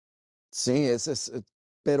increíble, güey. Sí,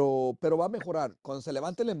 pero va a mejorar. Cuando se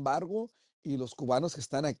levante el embargo y los cubanos que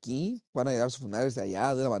están aquí van a llegar a sus funerales de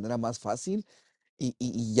allá de una manera más fácil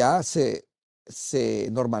y ya se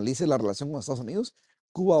normalice la relación con Estados Unidos,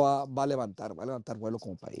 Cuba va a levantar vuelo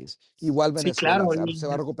como país. Igual Sí, Venezuela claro, y se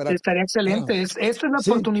va a recuperar. estaría excelente. Esta es la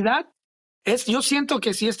Sí, oportunidad. Yo siento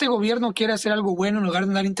que si este gobierno quiere hacer algo bueno en lugar de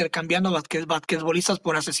andar intercambiando basquetbolistas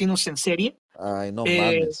por asesinos en serie, ay, no eh,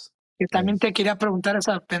 mames. que Eh, también te quería preguntar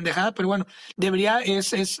esa pendejada, pero bueno,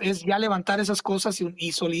 es ya levantar esas cosas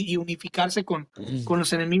y unificarse con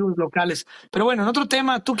los enemigos locales. Pero bueno, en otro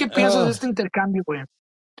tema, ¿tú qué piensas de ah, este intercambio, güey?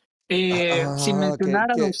 Sin mencionar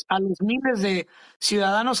a los miles de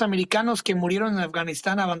ciudadanos americanos que murieron en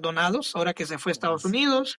Afganistán abandonados, ahora que se fue a Estados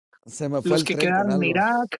Unidos, se me fue los el que tren con quedaron en algo.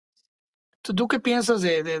 Irak. ¿Tú qué piensas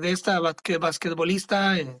de esta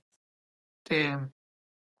basquetbolista? Eh,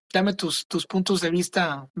 Dame tus puntos de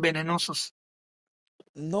vista venenosos.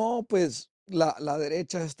 No, pues la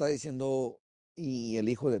derecha está diciendo, y el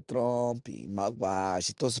hijo de Trump y Mouthwash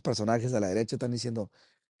y todos esos personajes de la derecha están diciendo,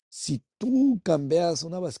 si tú cambias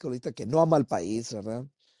una basquetbolista que no ama al país, ¿verdad?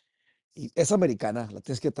 Y es americana, la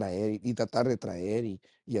tienes que traer y tratar de traer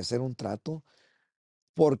y hacer un trato.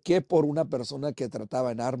 ¿Por qué por una persona que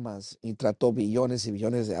trataba en armas y trató billones y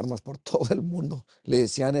billones de armas por todo el mundo? Le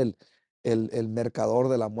decían el mercador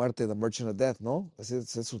de la muerte, The Merchant of Death, ¿no? Ese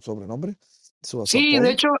es su sobrenombre, su Sí, de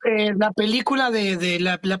apodo. hecho, la película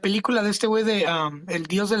la película de este güey de El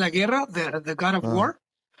Dios de la Guerra, The God of Ah, War,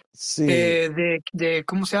 sí,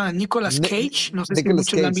 ¿cómo se llama? Nicolas Cage, no sé si Nicolas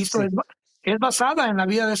muchos la han Cage, visto, sí. es basada en la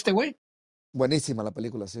vida de este güey, Buenísima la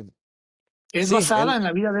película, sí. es Sí, basada en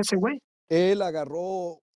la vida de ese güey. él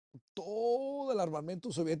agarró todo el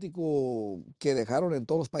armamento soviético que dejaron en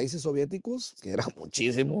todos los países soviéticos, que era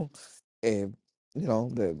muchísimo, eh,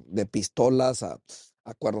 de pistolas a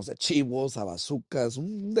cuernos de chivos, a bazucas,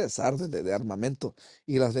 un desastre de armamento,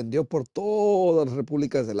 y las vendió por todas las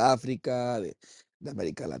repúblicas del África, de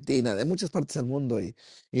América Latina, de muchas partes del mundo, y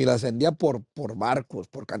las vendía por barcos,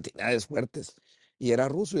 por cantidades fuertes. Y era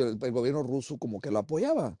ruso, y el gobierno ruso como que lo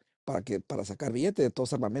apoyaba para sacar billete de todo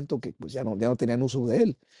ese armamento que pues ya no tenían uso de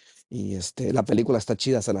él. Y la película está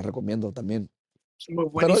chida, se la recomiendo también. Es muy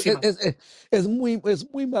Pero buenísima. es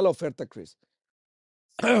muy mala oferta, Chris.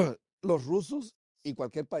 Los rusos y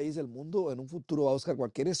cualquier país del mundo en un futuro va a buscar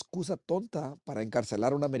cualquier excusa tonta para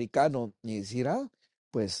encarcelar a un americano y decir,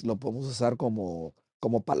 pues lo podemos usar como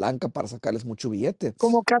palanca para sacarles mucho billete. O,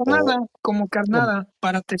 Como o- carnada,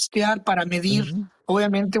 para testear, para medir. Ujú.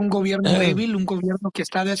 Obviamente un gobierno débil, un gobierno que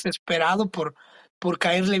está desesperado por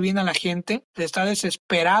caerle bien a la gente, está Ajá.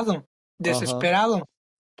 desesperado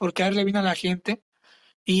por caerle bien a la gente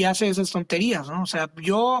y hace esas tonterías, ¿no? O sea,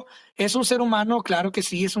 es un ser humano, claro que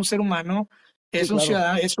sí, es un ser humano, Sí, es un claro.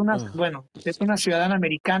 ciudadano, Ah, bueno, es una ciudadana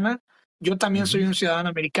americana, yo también soy ujú. un ciudadano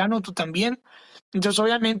americano, tú también. Entonces,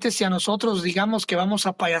 obviamente, si a nosotros digamos que vamos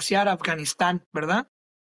a payasear a Afganistán, ¿verdad?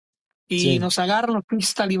 Y Sí. nos agarran los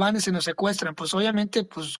pinches talibanes y nos secuestran, pues obviamente,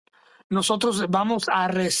 pues nosotros vamos a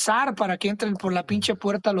rezar para que entren por la pinche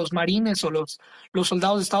puerta los marines o los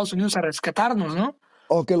soldados de Estados Unidos a rescatarnos, ¿no?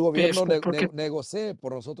 O que el gobierno Porque negocie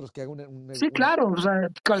por nosotros, que haga sí, claro, o sea,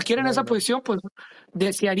 cualquiera en esa una- posición pues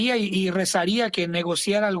desearía y rezaría que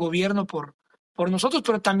negociara el gobierno por nosotros,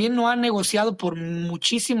 pero también no ha negociado por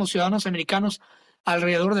muchísimos ciudadanos americanos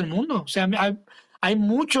alrededor del mundo. O sea, hay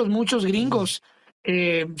muchos gringos,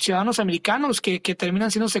 ciudadanos americanos que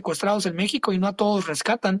terminan siendo secuestrados en México y no a todos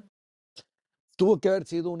rescatan. tuvo que haber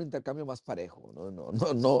sido un intercambio más parejo.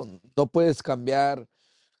 No puedes cambiar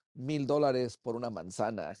 $1,000 por una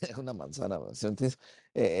manzana, una manzana, ¿sí me entiendes?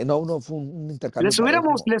 No fue un intercambio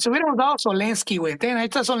parejo. Les hubiéramos dado a Zelensky, güey. Ten, ahí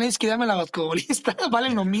está Zelensky, dame la basquetbolista.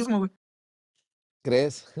 Valen lo mismo, güey.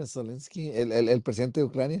 ¿Crees, Zelensky, el presidente de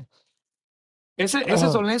Ucrania?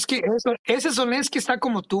 Ese Zelensky está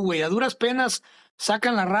como tú, güey. A duras penas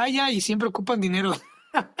sacan la raya y siempre ocupan dinero.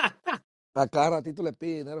 A cada ratito le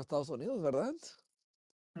pide dinero a Estados Unidos, ¿verdad?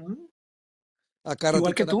 Ujú. A cada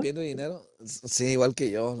Igual ratito que anda tú. pidiendo dinero. Sí, igual que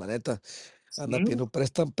yo, la neta. Anda Sí, pidiendo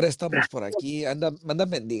préstamos por aquí. Anda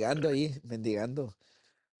mendigando ahí, mendigando.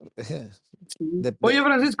 sí. De, Oye, de-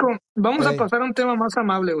 Francisco, vamos a Ey, pasar a un tema más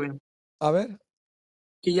amable, güey. a ver,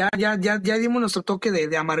 Que ya dimos nuestro toque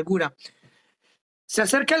de amargura. Se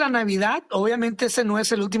acerca la Navidad. Obviamente ese no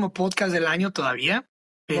es el último podcast del año todavía.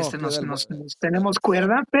 no, queda el Nos tenemos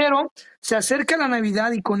cuerda, pero se acerca la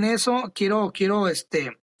Navidad y con eso quiero,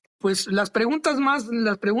 pues las preguntas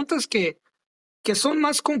que son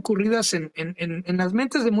más concurridas en las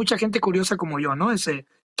mentes de mucha gente curiosa como yo, ¿no?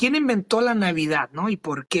 ¿Quién inventó la Navidad, no? ¿Y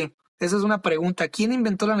por qué? Esa es una pregunta. ¿Quién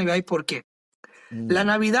inventó la Navidad y por qué? La mm,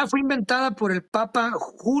 Navidad fue inventada por el Papa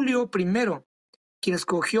Julio I, quien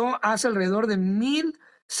escogió hace alrededor de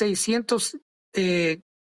 1600, eh,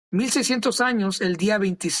 1600 años el día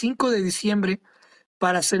 25 de diciembre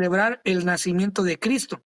para celebrar el nacimiento de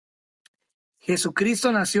Cristo.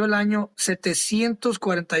 Jesucristo nació el año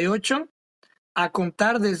 748 a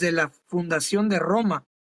contar desde la fundación de Roma,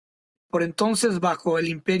 por entonces bajo el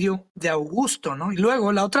imperio de Augusto, ¿no? Y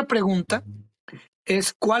luego la otra pregunta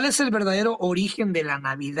es, ¿cuál es el verdadero origen de la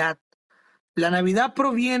Navidad? La Navidad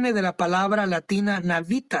proviene de la palabra latina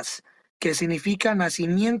navitas, que significa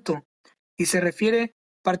nacimiento, y se refiere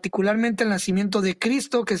particularmente al nacimiento de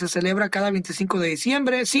Cristo, que se celebra cada 25 de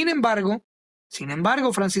diciembre. Sin embargo,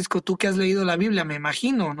 Francisco, tú que has leído la Biblia, me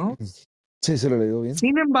imagino, ¿no? sí, se lo digo bien.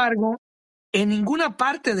 Sin embargo, en ninguna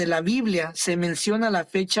parte de la Biblia se menciona la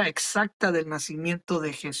fecha exacta del nacimiento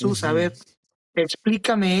de Jesús. A Ujú. ver,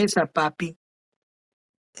 explícame esa, papi.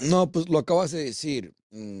 No, pues lo acabas de decir.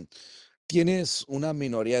 Tienes una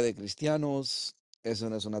minoría de cristianos, eso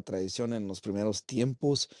no es una tradición en los primeros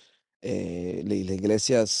tiempos. Las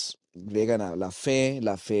iglesias llegan a la fe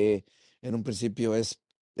en un principio es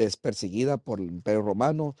perseguida por el Imperio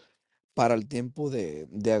Romano. Para el tiempo de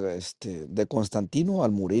Constantino,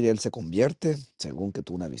 al morir él se convierte, según que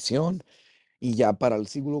tuvo una visión. Y ya para el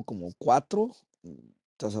siglo como 4,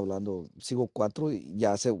 estás hablando, siglo 4, y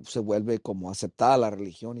ya se vuelve como aceptada la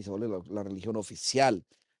religión y se vuelve la religión oficial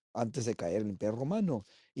antes de caer el Imperio Romano.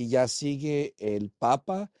 Y ya sigue el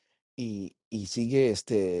Papa y sigue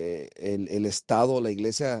el Estado, la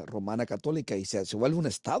Iglesia Romana Católica, y se vuelve un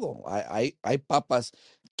Estado. Hay papas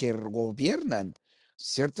que gobiernan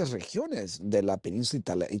ciertas regiones de la península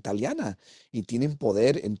italiana y tienen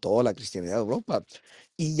poder en toda la cristianidad de Europa.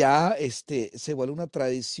 Y ya se vuelve una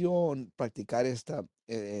tradición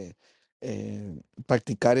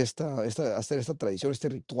hacer esta tradición, este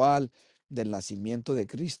ritual del nacimiento de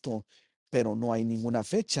Cristo, pero no hay ninguna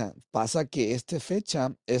fecha. Pasa que esta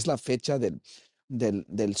fecha es la fecha del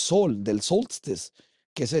sol, del solstice,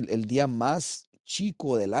 que es el día más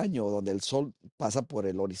chico del año, donde el sol pasa por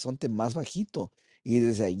el horizonte más bajito. Y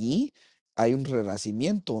desde allí hay un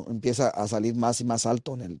renacimiento, empieza a salir más y más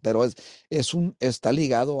alto pero está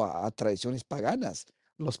ligado a tradiciones paganas.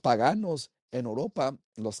 Los paganos en Europa,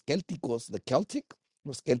 los célticos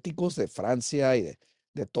de Francia y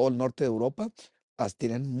de todo el norte de Europa,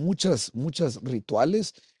 tienen muchas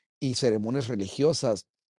rituales y ceremonias religiosas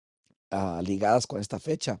ligadas con esta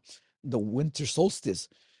fecha. The Winter Solstice.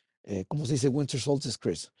 ¿Cómo se dice Winter Solstice,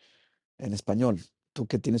 Chris? En español. Tú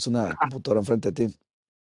que tienes una computadora enfrente de ti.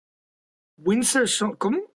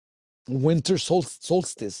 ¿Cómo?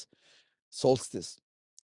 Solstice. Solstice.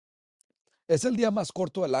 Es el día más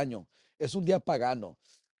corto del año, es un día pagano.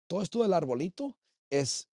 Todo esto del arbolito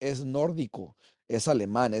es nórdico, es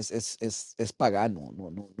alemán, es pagano,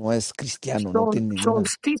 no es cristiano, no tiene ninguna.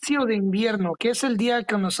 Solsticio de invierno, que es el día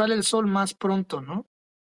cuando sale el sol más pronto, ¿no?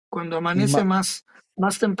 Cuando amanece ma-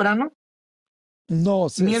 más temprano, no,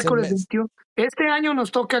 miércoles 21. Este año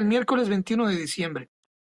nos toca el miércoles 21 de diciembre,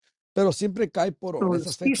 pero siempre cae en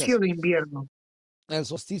esas solsticio fechas. de invierno. El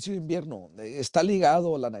solsticio de invierno está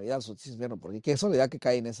ligado la Navidad al solsticio de invierno, porque qué soledad que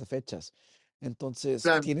cae en esas fechas. Entonces,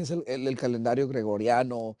 Claro. tienes el calendario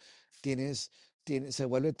gregoriano, tienes, se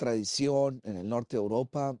vuelve tradición en el norte de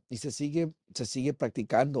Europa y se sigue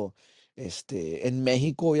practicando. En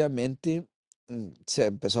México, obviamente, se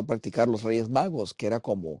empezó a practicar los Reyes Magos, que era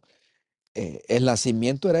como el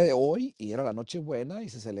nacimiento era de hoy y era la Nochebuena y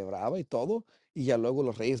se celebraba y todo, y ya luego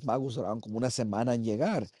los Reyes Magos duraban como una semana en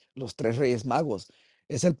llegar, los tres Reyes Magos.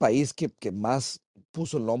 Es el país que más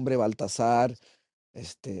puso el nombre Baltasar,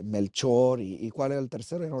 Melchor y ¿cuál era el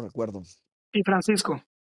tercero? Ya no recuerdo. Y Francisco.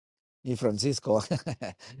 Y Francisco.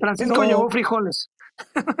 Francisco llevó Pero frijoles.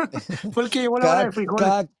 Fue el que llevó la hora cada, de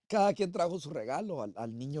frijoles. cada quien trajo su regalo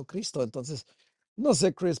al niño Cristo. Entonces, no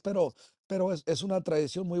sé, Chris, pero es una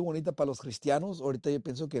tradición muy bonita para los cristianos. Ahorita yo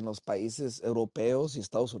pienso que en los países europeos y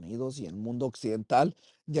Estados Unidos y en el mundo occidental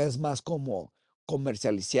ya es más como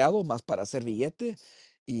comercializado, más para hacer billete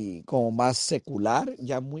y como más secular.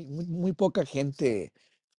 Ya muy poca gente.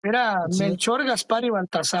 Era Si no, Melchor, Gaspar y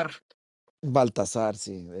Baltasar. Baltasar,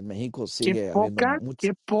 sí, en México sigue habiendo mucho.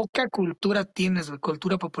 Qué poca cultura tienes, güey,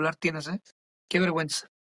 cultura popular tienes, ¿eh? Qué vergüenza.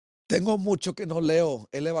 Tengo mucho que no leo.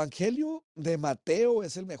 El Evangelio de Mateo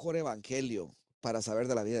es el mejor evangelio para saber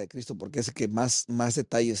de la vida de Cristo, porque es el que más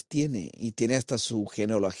detalles tiene y tiene hasta su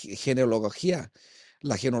genealogía.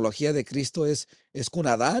 La genealogía de Cristo es con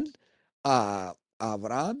Adán a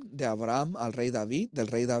Abraham, de Abraham al rey David, del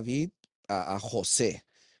rey David a José,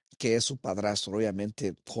 que es su padrastro.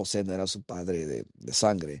 Obviamente, José no era su padre de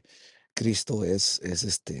sangre. Cristo es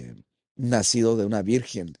nacido de una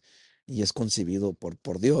virgen y es concebido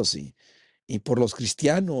por Dios y por los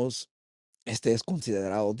cristianos, este es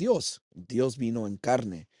considerado Dios. Dios vino en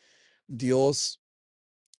carne. Dios,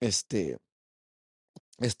 este,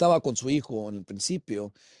 estaba con su hijo en el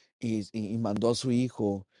principio y mandó a su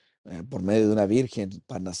hijo por medio de una virgen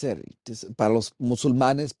para nacer. Entonces, para los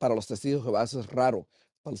musulmanes, para los testigos de Jehová, eso es raro.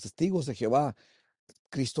 Para los testigos de Jehová,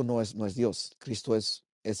 Cristo no es Dios. Cristo es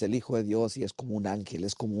el Hijo de Dios y es como un ángel,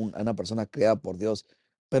 es como una persona creada por Dios.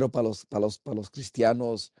 Pero para los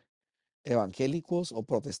cristianos evangélicos o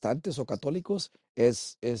protestantes o católicos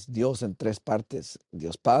es Dios en tres partes,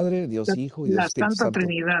 Dios Padre, Dios Hijo y Dios La Espíritu Santa Santo.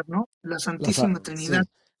 Trinidad, ¿no? La Santísima Trinidad. Sí,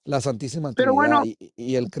 la Santísima Pero Trinidad bueno,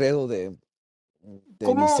 y el credo de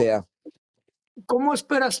 ¿cómo, Nicea. cómo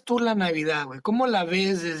esperas tú la Navidad, güey? ¿Cómo la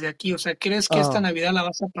ves desde aquí? O sea, ¿crees que esta Ah, Navidad la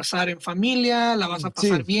vas a pasar en familia? ¿La vas a sí,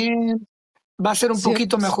 pasar bien? ¿Va a ser un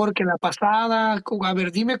poquito siempre, mejor que la pasada? A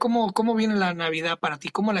ver, dime cómo viene la Navidad para ti,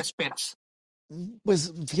 ¿cómo la esperas?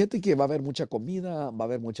 pues fíjate que va a haber mucha comida, va a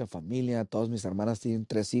haber mucha familia, todas mis hermanas tienen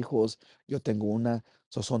tres hijos, yo tengo una,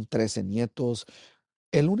 son 13 nietos.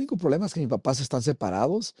 El único problema es que mis papás están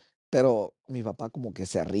separados, pero mi papá como que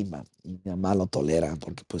se arrima y mi mamá lo tolera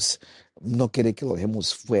porque pues no quiere que lo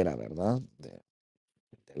dejemos fuera, ¿verdad? De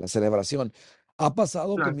la celebración. Ha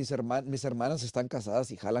pasado que Claro. mis hermanas están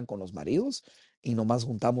casadas y jalan con los maridos y nomás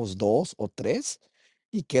juntamos dos o tres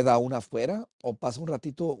y queda una afuera o pasa un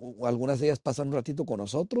ratito, o algunas de ellas pasan un ratito con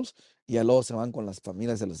nosotros y ya luego se van con las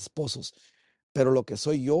familias de los esposos. Pero lo que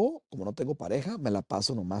soy yo, como no tengo pareja, me la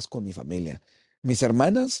paso nomás con mi familia. Mis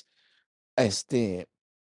hermanas, este,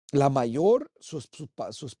 la mayor, su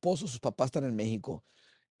esposo, sus papás están en México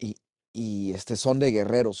y, y son de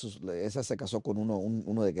Guerrero. Esa se casó con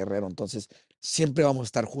uno de Guerrero, entonces siempre vamos a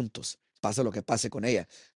estar juntos, pase lo que pase con ella.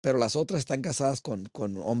 Pero las otras están casadas con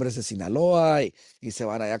hombres de Sinaloa y se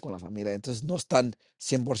van allá con la familia, entonces no están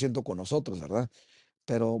 100% con nosotros, ¿verdad?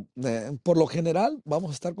 Pero por lo general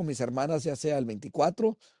vamos a estar con mis hermanas ya sea el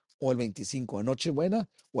 24 o el 25 de Nochebuena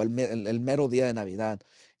o el mero día de Navidad.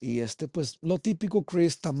 Y pues lo típico,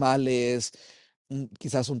 Chris, tamales,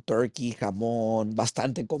 quizás un turkey, jamón,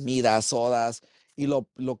 bastante comida, sodas. Y lo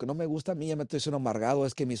que no me gusta a mí, ya me estoy siendo amargado,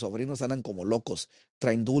 es que mis sobrinos andan como locos.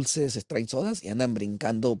 Traen dulces, traen sodas y andan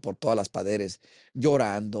brincando por todas las paredes,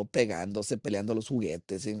 llorando, pegándose, peleando los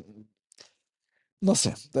juguetes. No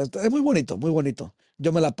sé, es muy bonito, muy bonito.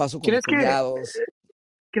 Yo me la paso con mis ¿Crees que, cuñados.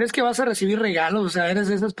 crees que vas a recibir regalos? O sea, ¿eres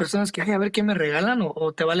de esas personas que, ay, a ver qué me regalan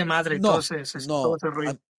o te vale madre y No, todo no, ese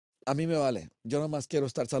rollo? a mí me vale. Yo nomás quiero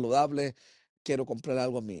estar saludable, quiero comprar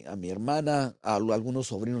algo a mi hermana, algunos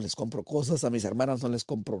sobrinos les compro cosas, a mis hermanas no les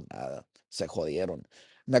compro nada. Se jodieron.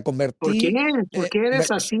 Me ¿Por qué? convertí, ¿Por qué me, eres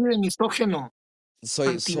así de misógeno, soy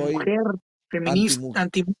antimujer, feminista,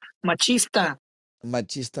 antimachista?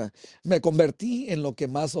 machista. Me convertí en lo que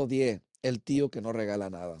más odié, el tío que no regala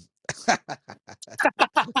nada.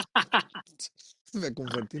 Me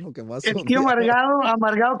convertí en lo que más El tío odiaba. amargado,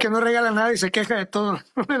 amargado que no regala nada y se queja de todo,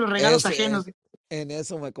 de los regalos Ese, ajenos. en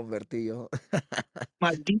eso me convertí yo.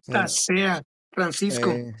 Maldita Pero, sea, Francisco.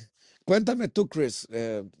 eh, cuéntame tú, Chris,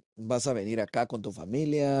 ¿vas a venir acá con tu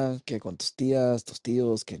familia? ¿Qué con tus tías, tus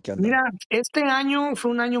tíos? ¿Qué onda? Mira, este año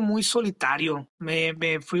fue un año muy solitario. Me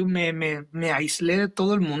aislé de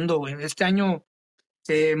todo el mundo, güey. Este año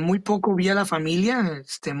muy poco vi a la familia,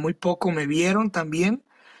 muy poco me vieron también.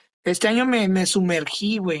 Este año me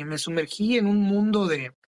sumergí, güey, me sumergí en un mundo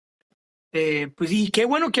pues y qué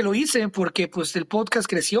bueno que lo hice porque pues el podcast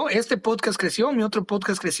creció, este podcast creció, mi otro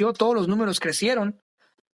podcast creció, todos los números crecieron.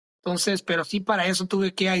 Entonces, pero sí para eso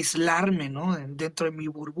tuve que aislarme, ¿no? Dentro de mi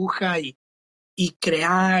burbuja y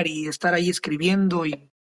crear y estar ahí escribiendo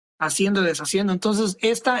y haciendo y deshaciendo. Entonces,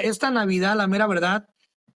 esta Navidad, la mera verdad,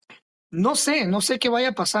 no sé qué vaya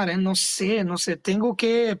a pasar, ¿eh? No sé, tengo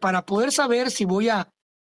que, para poder saber si voy a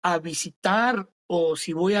visitar o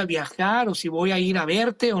si voy a viajar o si voy a ir a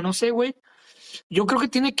verte o no sé, güey. Yo creo que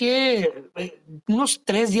tiene que unos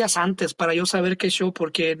 3 días antes para yo saber qué show,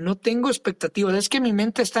 porque no tengo expectativas. Es que mi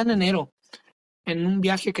mente está en enero, en un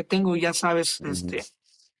viaje que tengo, ya sabes, Ujú.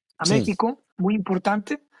 a Sí, México, muy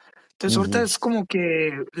importante. Entonces ahorita ujú. es como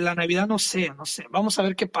que la Navidad no sé. Vamos a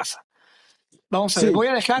ver qué pasa. Vamos a ver. Sí, Voy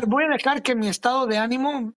a dejar que mi estado de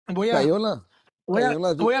ánimo, cayó la, voy a, cayó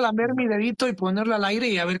la, voy a lamer ujú. mi dedito y ponerlo al aire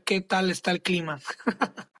y a ver qué tal está el clima.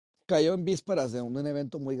 Cayó en vísperas de un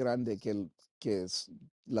evento muy grande que es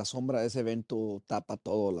la sombra de ese evento tapa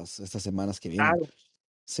todas estas semanas que vienen. Claro,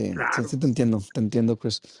 Sí, sí, claro. sí te entiendo,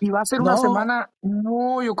 Chris. Y va a ser una No, semana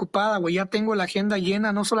muy ocupada, güey. Ya tengo la agenda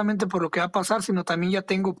llena, no solamente por lo que va a pasar, sino también ya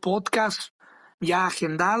tengo podcasts ya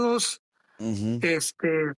agendados. ujú.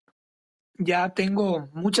 Este, ya tengo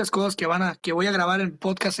muchas cosas que voy a grabar en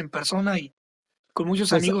podcast en persona y con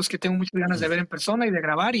muchos Pues amigos que tengo muchas ganas de ver en persona y de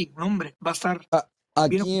grabar y, hombre, va a estar a-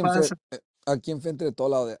 bien aquí ocupada esa. aquí enfrente de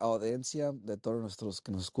toda la audiencia, de todos nuestros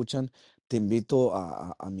que nos escuchan, te invito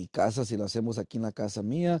a mi casa, si lo hacemos aquí en la casa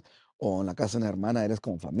mía o en la casa de una hermana, eres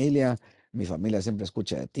como familia, mi familia siempre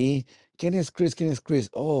escucha de ti. ¿Quién es Chris? ¿Quién es Chris?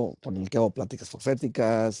 Oh, con el que hago pláticas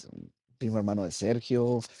proféticas, primo hermano de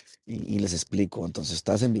Sergio, y les explico. Entonces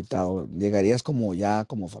estás invitado, llegarías como ya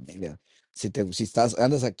como familia. Si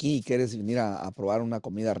andas aquí y quieres venir a probar una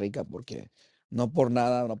comida rica, porque no por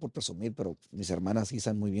nada, no por presumir, pero mis hermanas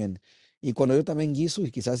guisan muy bien. Y cuando yo también guiso,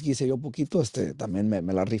 y quizás guise yo poquito, también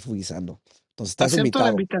me la rifo guisando. Entonces estás invitado.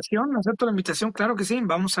 Acepto la invitación, claro que sí.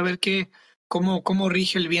 Vamos a ver cómo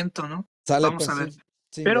rige el viento, ¿no? Sale, Vamos pues a ver. sí.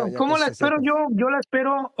 Sí, Pero, ya ¿cómo casi la se espero acerca. yo? Yo la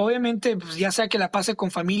espero, obviamente, pues ya sea que la pase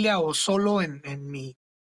con familia o solo en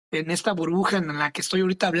esta burbuja en la que estoy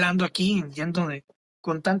ahorita hablando aquí,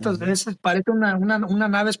 con tantas Ujú. veces, parece una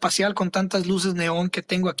nave espacial con tantas luces neón que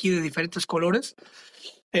tengo aquí de diferentes colores,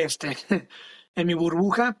 este, en mi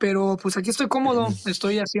burbuja, pero pues aquí estoy cómodo,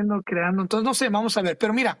 estoy haciendo, creando, entonces no sé, vamos a ver,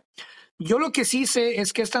 pero mira, yo lo que sí sé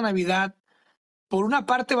es que esta Navidad, por una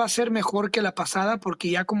parte va a ser mejor que la pasada, porque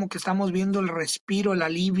ya como que estamos viendo el respiro, el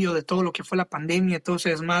alivio de todo lo que fue la pandemia, todo ese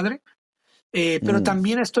desmadre. Pero Mm,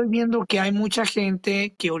 también estoy viendo que hay mucha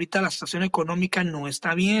gente que ahorita la situación económica no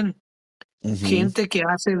está bien. ujú. Gente que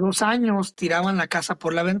hace 2 años tiraban la casa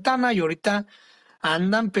por la ventana y ahorita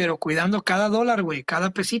andan pero cuidando cada dólar, güey, cada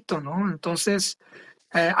pesito, ¿no? Entonces,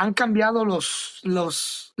 han cambiado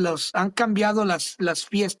han cambiado las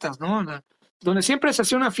fiestas, ¿no? Donde siempre se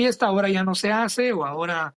hacía una fiesta, ahora ya no se hace, o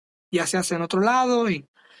ahora ya se hace en otro lado, y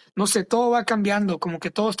no sé, todo va cambiando, como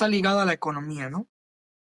que todo está ligado a la economía, ¿no?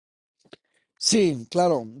 Sí,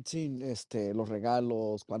 claro, sí, los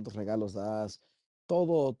regalos, cuántos regalos das,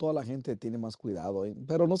 toda la gente tiene más cuidado,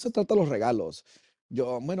 pero no se trata de los regalos.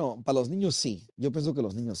 Bueno, para los niños sí, yo pienso que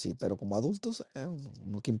los niños sí, pero como adultos,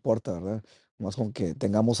 no que importa, ¿verdad? Más con que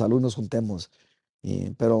tengamos salud y nos juntemos.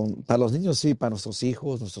 Pero para los niños sí, para nuestros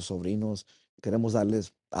hijos, nuestros sobrinos, queremos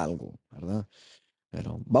darles algo, ¿verdad?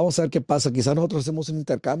 Pero vamos a ver qué pasa. Quizás nosotros hacemos un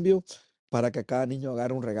intercambio para que cada niño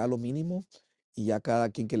agarre un regalo mínimo y ya cada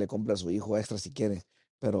quien que le compre a su hijo extra si quiere.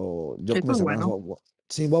 Pero yo con Esto mis es hermanas, bueno.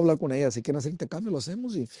 sí, voy a hablar con ellas. Si quieren hacer intercambio, lo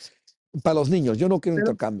hacemos. Y para los niños, yo no quiero Pero,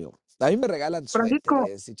 intercambio. A mí me regalan Francisco,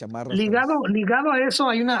 suéteres y chamarras, pero ligado a eso,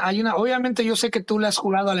 obviamente yo sé que tú le has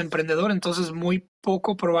jugado al emprendedor, entonces muy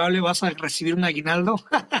poco probable vas a recibir un aguinaldo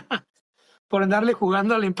por andarle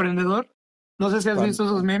jugando al emprendedor. No sé si has cuan- visto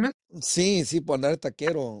esos memes. sí, sí, por andar de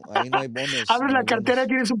taquero, ahí no hay bonos, Abres no la hay cartera y bonos.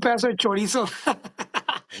 tienes un pedazo de chorizo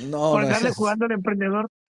No, por no andarle es. jugando al emprendedor.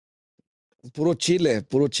 Puro chile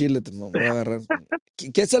me voy a agarrar.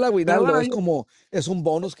 ¿Qué es el Pero aguinaldo? bueno, ¿Es como, es un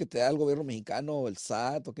bonus que te da el gobierno mexicano o el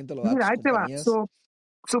SAT o quién te lo da? mira, ¿Tus ahí te va. compañías?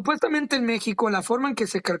 Supuestamente en México, la forma en que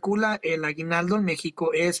se calcula el aguinaldo en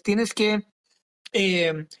México es, tienes que,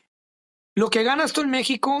 eh, lo que ganas tú en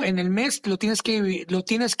México en el mes lo tienes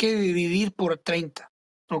que dividir por 30,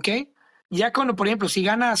 ¿ok? Ya cuando, por ejemplo, si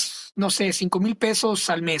ganas, no sé, 5,000 pesos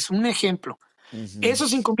al mes, un ejemplo, Ujú.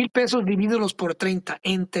 esos 5,000 pesos divídelos por 30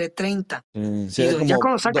 entre 30. Y Sería ya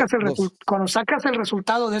como dos. cuando sacas el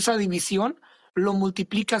resultado de esa división, lo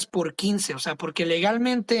multiplicas por 15. O sea, porque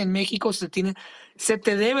legalmente en México se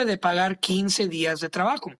te debe de pagar 15 días de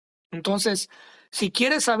trabajo. Entonces, si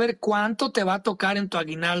quieres saber cuánto te va a tocar en tu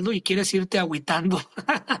aguinaldo y quieres irte agüitando,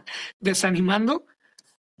 desanimando,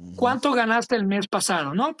 Ujú, ¿cuánto ganaste el mes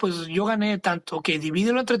pasado? No, pues yo gané tanto. Ok,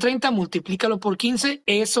 divídelo entre 30, multiplícalo por 15.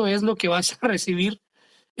 Eso es lo que vas a recibir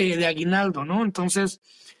de aguinaldo, ¿no? Entonces,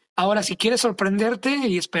 ahora si quieres sorprenderte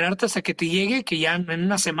y esperarte hasta que te llegue, que ya en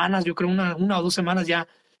unas semanas, yo creo una o 2 semanas ya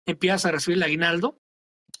empiezas a recibir el aguinaldo,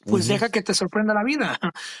 pues ujú. deja que te sorprenda la vida.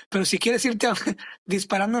 Pero si quieres irte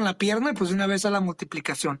disparando en la pierna, pues de una vez a la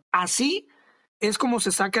multiplicación. Así es como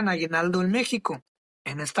se sacan aguinaldo en México.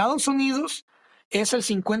 En Estados Unidos es el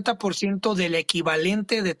 50% del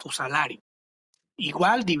equivalente de tu salario.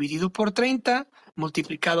 Igual dividido por 30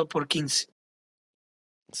 multiplicado por 15.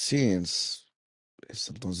 Sí,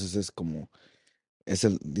 entonces es como,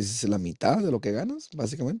 dices la mitad de lo que ganas,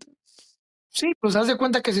 básicamente. Sí, pues haz de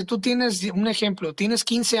cuenta que si tú tienes, un ejemplo, tienes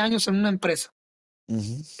 15 años en una empresa,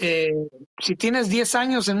 Ujú, eh, si tienes 10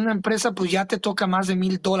 años en una empresa, pues ya te toca más de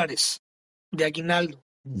 $1,000 de aguinaldo.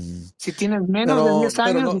 ujú. Si tienes menos de Pero, 10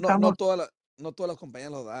 pero años, no, no, estamos... no todas las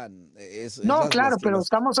compañías lo dan. Es No, claro, pero las.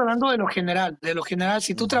 estamos hablando de lo general, de lo general.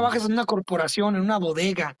 Si tú Ujú, trabajas en una corporación, en una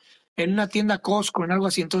bodega, en una tienda Costco, en algo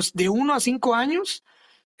así, entonces de 1 a 5 años,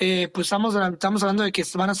 pues estamos hablando de que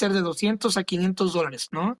van a ser de $200 a $500,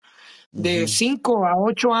 ¿no? De ujú, 5 a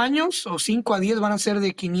 8 años o 5 a 10 van a ser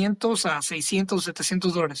de 500 a 600,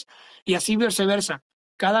 $700. Y así viceversa.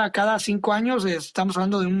 Cada 5 años estamos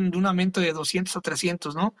hablando de un aumento de 200 a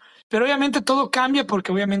 300, ¿no? Pero obviamente todo cambia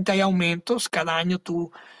porque obviamente hay aumentos. Cada año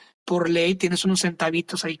tú, por ley, tienes unos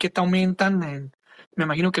centavitos ahí que te aumentan. Me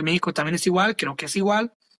imagino que en México también es igual, creo que es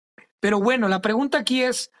igual. Pero bueno, la pregunta aquí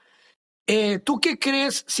es, ¿tú qué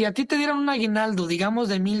crees si a ti te dieran un aguinaldo, digamos,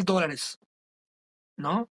 de $1,000,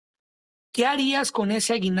 ¿no? ¿Qué harías con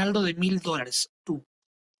ese aguinaldo de $1,000 tú?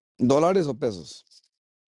 ¿Dólares o pesos?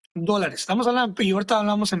 Dólares. Estamos hablando, y ahorita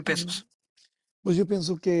hablamos en Mm, pesos. Pues yo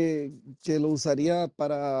pienso que lo usaría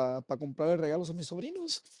para comprarle regalos a mis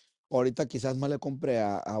sobrinos. Ahorita quizás más le compre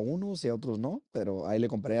a unos y a otros no, pero ahí le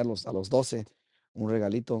compré a los 12 un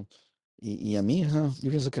regalito. Y a mi hija, yo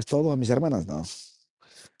pienso que es todo. A mis hermanas, no.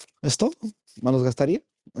 Es todo. Me los gastaría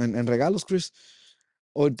en regalos, Chris.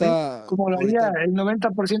 ¿Sí? Ahorita, Como lo haría ahorita, el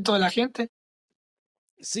 90% de la gente.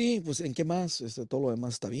 sí, pues ¿en qué más? Todo lo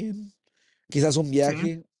demás está bien. Quizás un Sí.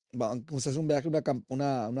 viaje, quizás un viaje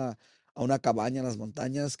a una cabaña en las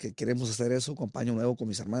montañas, que queremos hacer eso con paño nuevo con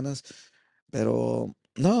mis hermanas. Pero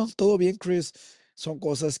no, todo bien, Chris. Son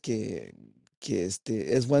cosas que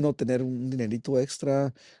es bueno tener un dinerito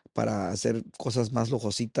extra para hacer cosas más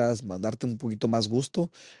lujositas, darte un poquito más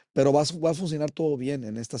gusto, pero va a funcionar todo bien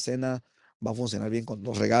en esta cena, va a funcionar bien con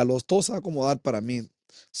los regalos, todo se va a acomodar para mí.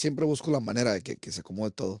 Siempre busco la manera de que se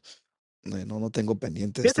acomode todo. No tengo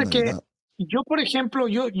pendiente esta Fíjate que Navidad. yo, por ejemplo,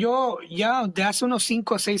 yo ya de hace unos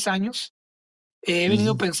 5 o 6 años he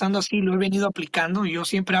venido Ujú, pensando así, lo he venido aplicando. Y yo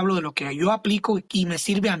siempre hablo de lo que yo aplico y me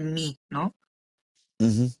sirve a mí, ¿no?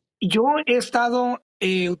 ujú, Yo he estado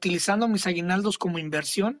utilizando mis aguinaldos como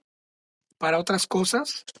inversión para otras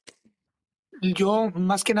cosas. Yo,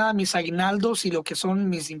 más que nada, mis aguinaldos y lo que son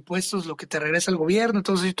mis impuestos, lo que te regresa el gobierno,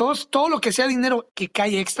 entonces todo lo que sea dinero que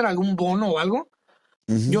cae extra, algún bono o algo,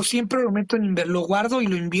 ujú, yo siempre lo meto lo guardo y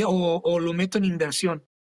lo envío o lo meto en inversión.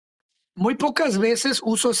 Muy pocas veces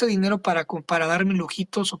uso ese dinero para darme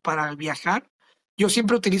lujitos o para viajar. Yo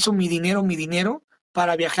siempre utilizo mi dinero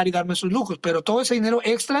para viajar y darme esos lujos, pero todo ese dinero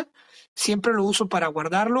extra siempre lo uso para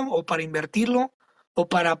guardarlo o para invertirlo o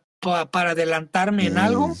para adelantarme en mm,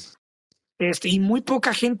 algo. Y muy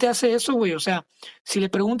poca gente hace eso, güey. O sea, si le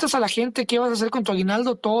preguntas a la gente qué vas a hacer con tu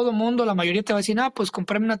aguinaldo, todo el mundo, la mayoría te va a decir, pues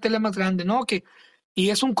comprarme una tele más grande, ¿no? Y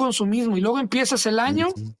es un consumismo. Y luego empiezas el año,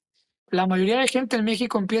 ujú, la mayoría de gente en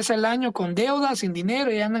México empieza el año con deudas, sin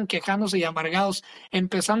dinero y andan quejándose y amargados,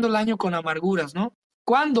 empezando el año con amarguras, ¿no?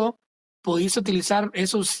 ¿Cuándo pudiste utilizar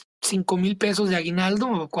esos 5,000 pesos de aguinaldo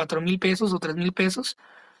o 4,000 pesos o 3,000 pesos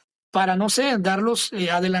para, no sé,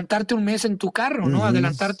 adelantarte un mes en tu carro, ¿no? ujú.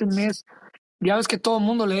 Adelantarte un mes Ya ves que todo el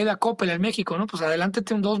mundo le debe a Coppel en México, ¿no? Pues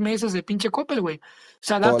adelántate un 2 meses de pinche Coppel, güey. O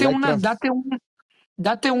sea, O Electra.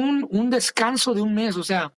 date un descanso de un mes, o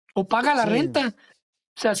sea, o paga la Sí, renta.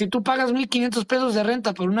 O sea, si tú pagas 1,500 pesos de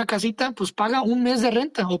renta por una casita, pues paga un mes de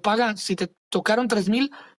renta. O paga, si te tocaron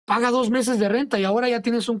 3,000, paga 2 meses de renta y ahora ya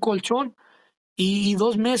tienes un colchón y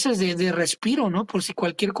 2 meses de respiro, ¿no? Por si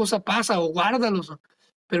cualquier cosa pasa o guárdalos.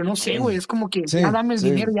 Pero no sé, mm, güey, es como que ya sí, dame el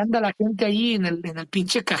dinero sí, y anda la gente ahí en el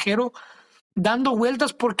pinche cajero dando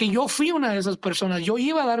vueltas porque yo fui una de esas personas. Yo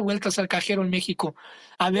iba a dar vueltas al cajero en México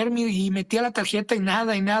a ver y metía la tarjeta y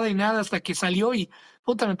nada y nada y nada hasta que salió y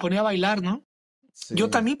puta me ponía a bailar, ¿no? Yo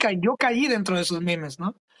sí. también yo caí dentro de esos memes,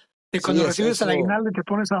 ¿no? De Sí, cuando es recibes el eso. aguinaldo y te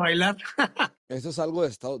pones a bailar. Eso es algo de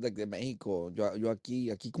Estado de México. Yo aquí,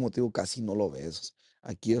 como te digo, casi no lo ves.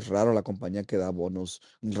 Aquí es raro la compañía que da bonos,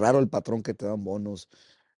 raro el patrón que te dan bonos.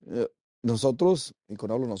 Eh, Nosotros, y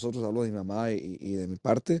cuando hablo nosotros, hablo de mi mamá y de mi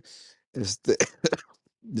parte, este,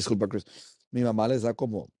 disculpa, Chris, mi mamá les da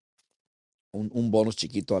como un bonus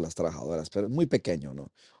chiquito a las trabajadoras, pero muy pequeño,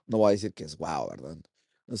 ¿no? No voy a decir que es wow, ¿verdad?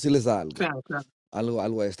 No, sí les da algo, Claro, claro.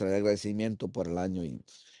 algo extra de agradecimiento por el año y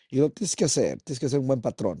lo tienes que ser un buen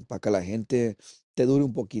patrón para que la gente te dure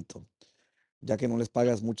un poquito, ya que no les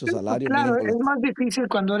pagas mucho Sí, pues salario claro, mínimo. es más difícil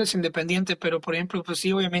cuando eres independiente, pero por ejemplo, pues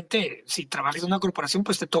sí, obviamente, si trabajas en una corporación,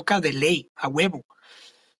 pues te toca de ley, a huevo.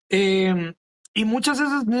 Eh, y muchas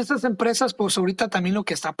de esas empresas, pues ahorita también lo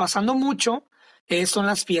que está pasando mucho son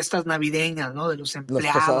las fiestas navideñas, ¿no? De los Las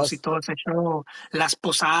empleados y posadas, todo ese show, las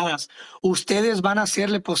posadas. ¿Ustedes van a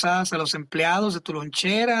hacerle posadas a los empleados de tu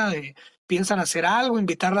lonchera? ¿Piensan hacer algo,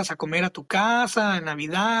 invitarlas a comer a tu casa en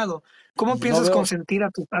Navidad? ¿O cómo no piensas veo, consentir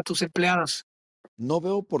a tus empleadas? no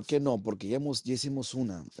veo por qué no, porque ya hicimos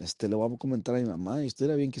una. Le voy a comentar a mi mamá y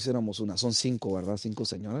estaría bien que hiciéramos una. Son cinco, ¿verdad? Cinco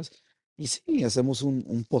señoras. Y sí, hacemos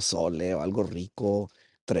un pozole o algo rico,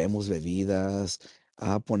 traemos bebidas,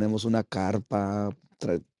 ponemos una carpa,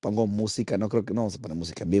 pongo música, no creo que no vamos a poner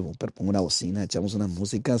música en vivo, pero pongo una bocina, echamos unas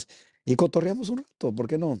músicas y cotorreamos un rato, ¿por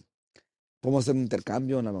qué no? Podemos hacer un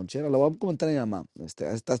intercambio en la lonchera. Lo voy a comentar a mi mamá.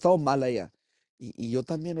 Ha estado mal ella. Y yo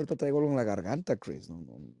también ahorita traigo algo en la garganta, Chris.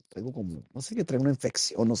 Traigo como, no sé qué, traigo una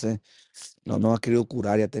infección, no sé. No ha querido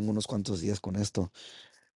curar, ya tengo unos cuantos días con esto.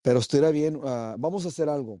 Pero estuviera bien, vamos a hacer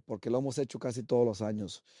algo, porque lo hemos hecho casi todos los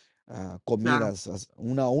años. Claro. Comidas,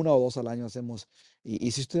 una o dos al año hacemos. Y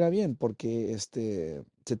sí estuviera bien, porque se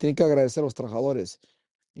tiene que agradecer a los trabajadores.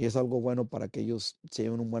 Y es algo bueno para que ellos se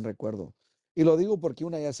lleven un buen recuerdo. Y lo digo porque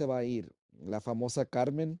una ya se va a ir. La famosa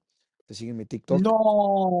Carmen, que sigue en mi TikTok.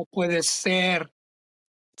 No puede ser.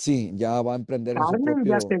 Sí, ya va a emprender Carmen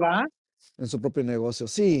ya se va. en su propio negocio.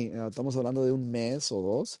 Sí, estamos hablando de un mes o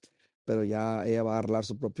dos, pero ya ella va a arreglar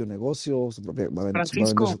su propio negocio, va a vender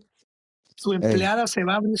Francisco, su Ey, empleada se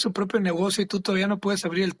va a abrir su propio negocio y tú todavía no puedes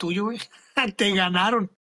abrir el tuyo, güey. Te ganaron.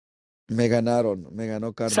 me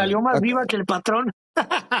ganó Salió Carmen. más viva que el patrón.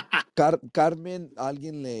 Carmen,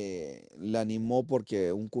 alguien le animó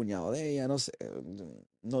porque un cuñado de ella, no sé,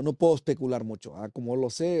 no puedo especular mucho. Como lo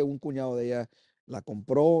sé, un cuñado de ella la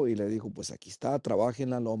compró y le dijo, pues aquí está,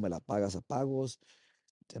 trabájenla, luego me la pagas a pagos,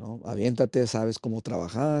 ¿no? Aviéntate, sabes cómo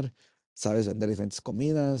trabajar, sabes vender diferentes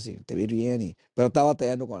comidas y te va a ir bien. Pero estaba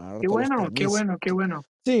batallando con agarrar Qué todos los bueno, qué permisos. bueno, qué bueno.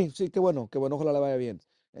 Sí, sí, qué bueno, ojalá le vaya bien.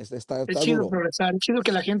 Es Está chido duro. progresar, es chido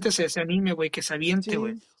que la gente se anime, güey, que se aviente,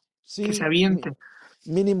 güey, Sí, que se sí, aviente.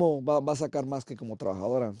 mínimo va a sacar más que como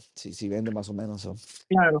trabajadora, si vende más o menos.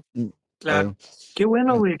 Claro, Mm, claro. eh, Qué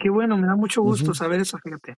bueno, eh, güey, qué bueno. Me da mucho gusto ujú, saber eso,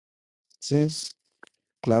 fíjate. sí,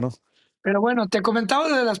 claro. Pero bueno, te comentaba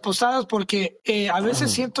de las posadas porque a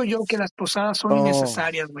veces siento yo que las posadas son Oh,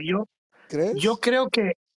 innecesarias, güey. Yo ¿crees? creo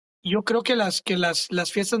que, yo creo que las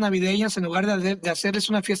fiestas navideñas, en lugar de hacerles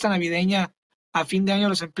una fiesta navideña a fin de año a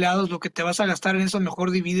los empleados, lo que te vas a gastar en eso,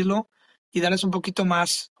 mejor divídelo y darles un poquito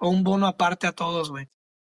más o un bono aparte a todos, güey.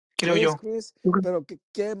 Creo ¿Crees, yo. Chris? Yo creo- Pero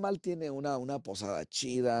qué mal tiene una posada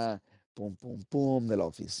chida, pum, pum, pum, de la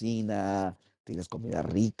oficina, tienes comida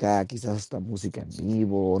rica, quizás hasta música en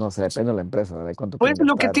vivo, no sé, depende de la empresa, ¿verdad? ¿Cuánto Pues quieren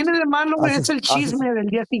lo que gastar? tiene de malo güey, es Haces, el haces, chisme del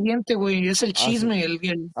día siguiente, güey. Es el haces, chisme,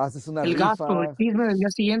 haces una el gasto, el rifa, chisme del día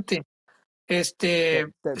siguiente. te,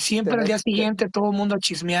 te Siempre al día metes, siguiente todo el mundo a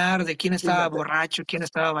chismear de quién sí, estaba borracho, quién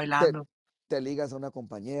estaba te, bailando. te ligas a una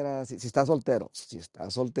compañera, si estás soltero, si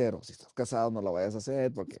estás casado, no lo vayas a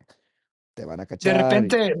hacer porque te van a De cachar.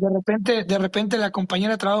 repente, de repente la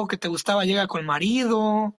compañera de trabajo que te gustaba llega con el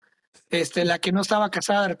marido, la que no estaba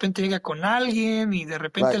casada de repente llega con alguien y de La,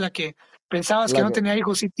 repente la que pensabas que la no que, tenía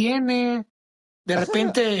hijos sí tiene. De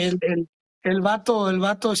repente el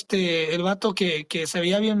vato que se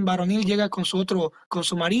veía bien varonil llega con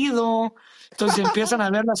su marido, entonces empiezan a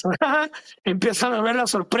ver las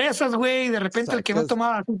sorpresas, güey, y de repente el que no Sacas,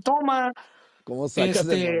 tomaba, sí toma, ¿cómo sacas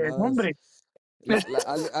de no, mamadas? hombre,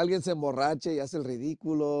 Alguien se emborracha y hace el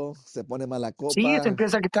ridículo, se pone mala sí, se copa.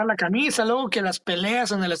 empieza a quitar la camisa, luego que las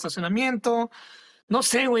peleas en el estacionamiento, no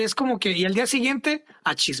sé, güey, es como que, y al día siguiente,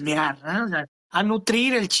 a chismear, ¿no? O sea, a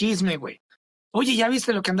nutrir el chisme, güey. Oye, ¿ya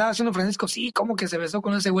viste lo que andaba haciendo Francisco? Sí, ¿cómo que se besó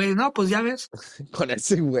con ese güey? No, pues ya ves, Con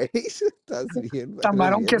ese güey, tan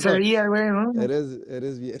varón que se veía, güey, ¿no?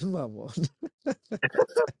 eres bien mamón.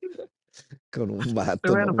 Con un Pero vato,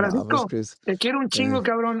 no bueno, mames, Francisco, Chris. te quiero un Eh, chingo,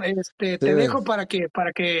 cabrón. sí, Te dejo para que,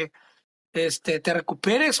 te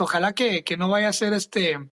recuperes. Ojalá que no vaya a ser,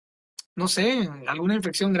 no sé, alguna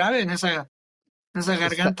infección grave en esa está,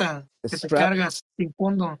 garganta que te strap. cargas sin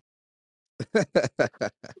fondo.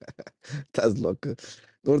 Estás loco.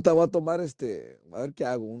 Ahorita voy a tomar a ver qué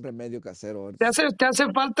hago, un remedio casero. Te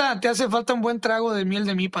hace falta un buen trago de miel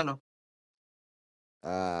de mípalo.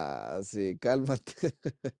 Ah, sí, cálmate.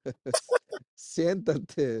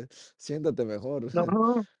 Siéntate, siéntate mejor.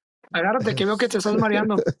 No, agárrate que veo que te estás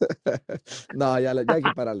mareando. No, ya hay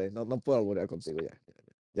que pararle. No, no puedo alburear contigo ya.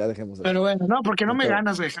 Ya dejemos eso. Pero bueno, no, porque no No me te,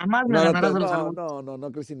 ganas, güey. Jamás me no, no, ganarás a los no, albures. no, no,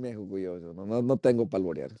 no crecí en México yo. No tengo para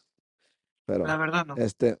alburear. La Pero, verdad, no.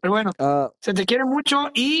 este, Pero bueno, ah, se te quiere mucho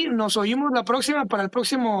y nos oímos la próxima para el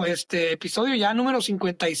próximo episodio ya número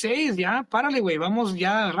 56. Ya, párale, güey. Vamos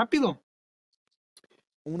ya rápido.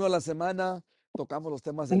 uno a la semana, tocamos los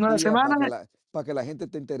temas del Una día semana. para que la gente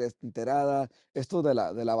esté enterada. Esto de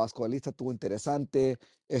la vascualista estuvo interesante.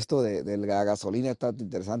 Esto de la gasolina está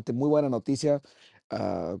interesante. Muy buena noticia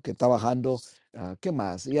que está bajando. ¿Qué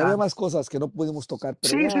más? Y había más cosas que no pudimos tocar, pero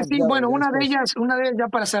Sí, sí, sí. ya, Bueno, ya después. una de ellas ya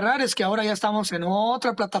para cerrar es que ahora ya estamos en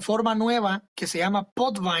otra plataforma nueva que se llama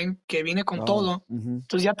Podvine, que viene con Oh, todo. ujú.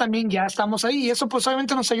 Entonces ya también ya estamos ahí y eso pues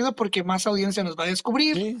obviamente nos ayuda porque más audiencia nos va a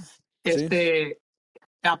descubrir. Sí, sí. Este,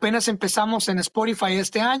 apenas empezamos en Spotify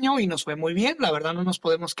este año y nos fue muy bien. La verdad no nos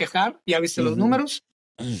podemos quejar. Ya viste los Ujú. números.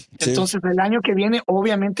 Sí. Entonces el año que viene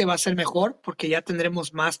obviamente va a ser mejor porque ya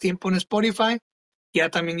tendremos más tiempo en Spotify. Ya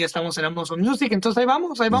estamos en Amazon Music, entonces ahí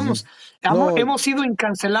vamos, ahí Ujú. vamos. No, Hemos sido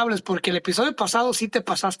incancelables porque el episodio pasado sí te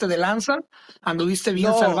pasaste de lanza, anduviste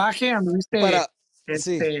bien no, salvaje, anduviste para,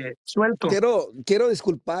 sí. suelto. Quiero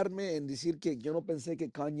disculparme en decir que yo no pensé que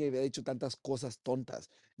Kanye había dicho tantas cosas tontas.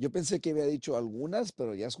 Yo pensé que había dicho algunas,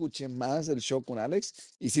 pero ya escuché más el show con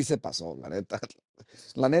Alex y sí se pasó, la neta.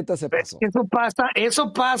 La neta se pasó.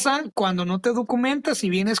 Eso pasa cuando no te documentas y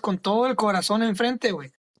vienes con todo el corazón enfrente, güey.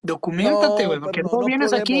 Documéntate, No, güey, pero porque no, no no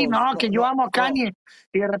vienes aquí, podemos. no, que No, yo no, amo a no. Kanye,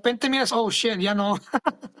 y de repente miras, oh shit, ya no.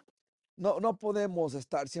 No podemos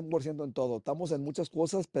estar 100% en todo. Estamos en muchas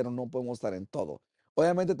cosas, pero no podemos estar en todo.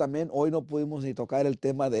 Obviamente también hoy no pudimos ni tocar el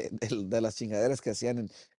tema de las chingaderas que hacían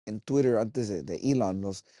en Twitter antes de Elon,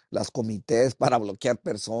 las comités para bloquear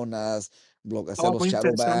personas, hacer Oh, los muy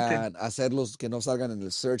shadow interesante. ban, hacerlos que no salgan en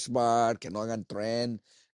el search bar, que no hagan trend,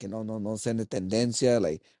 que no sean de tendencia,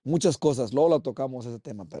 like, muchas cosas. Luego lo tocamos ese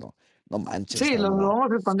tema, pero no manches, Sí, lo no.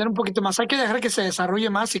 vamos a expandir un poquito más. Hay que dejar que se desarrolle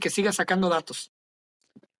más y que siga sacando datos.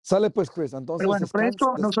 Sale pues, Chris. Pero Entonces, bueno, por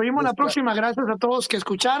esto nos oímos la próxima. Gracias a todos que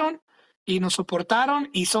escucharon y nos soportaron.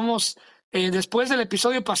 Y somos, después del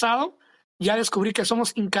episodio pasado, ya descubrí que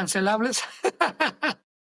somos incancelables.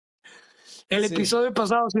 El sí. episodio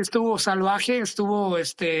pasado sí estuvo salvaje,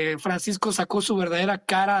 Francisco sacó su verdadera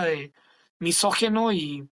cara de misógeno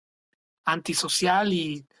y antisocial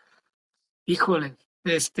y, híjole,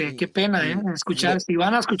 qué Y, pena, y escuchar. de, Si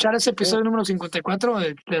van a escuchar ese un, episodio número 54,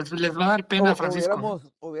 les va a dar pena a Francisco.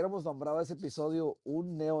 hubiéramos nombrado ese episodio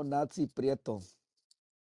un neonazi prieto.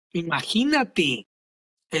 Imagínate,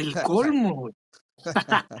 el colmo, güey.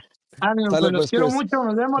 Ánimo, pues Sale los pues, quiero Chris. mucho.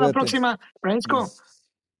 Nos vemos la Cuídate. próxima. Mm. Francisco,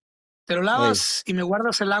 te lo Hey, lavas y me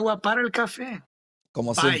guardas el agua para el café.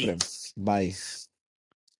 como Bye. siempre. Bye.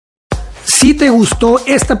 Si te gustó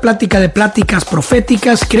esta plática de pláticas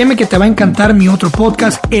proféticas, créeme que te va a encantar mi otro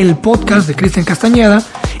podcast, el podcast de Cristian Castañeda.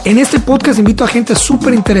 En este podcast invito a gente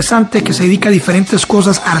súper interesante que se dedica a diferentes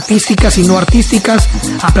cosas artísticas y no artísticas,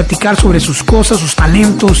 a platicar sobre sus cosas, sus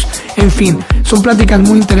talentos, en fin. Son pláticas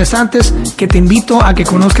muy interesantes que te invito a que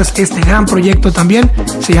conozcas este gran proyecto también.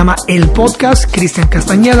 Se llama El Podcast Cristian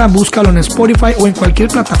Castañeda. Búscalo en Spotify o en cualquier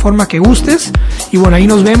plataforma que gustes. Y bueno, ahí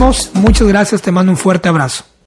nos vemos. Muchas gracias, te mando un fuerte abrazo.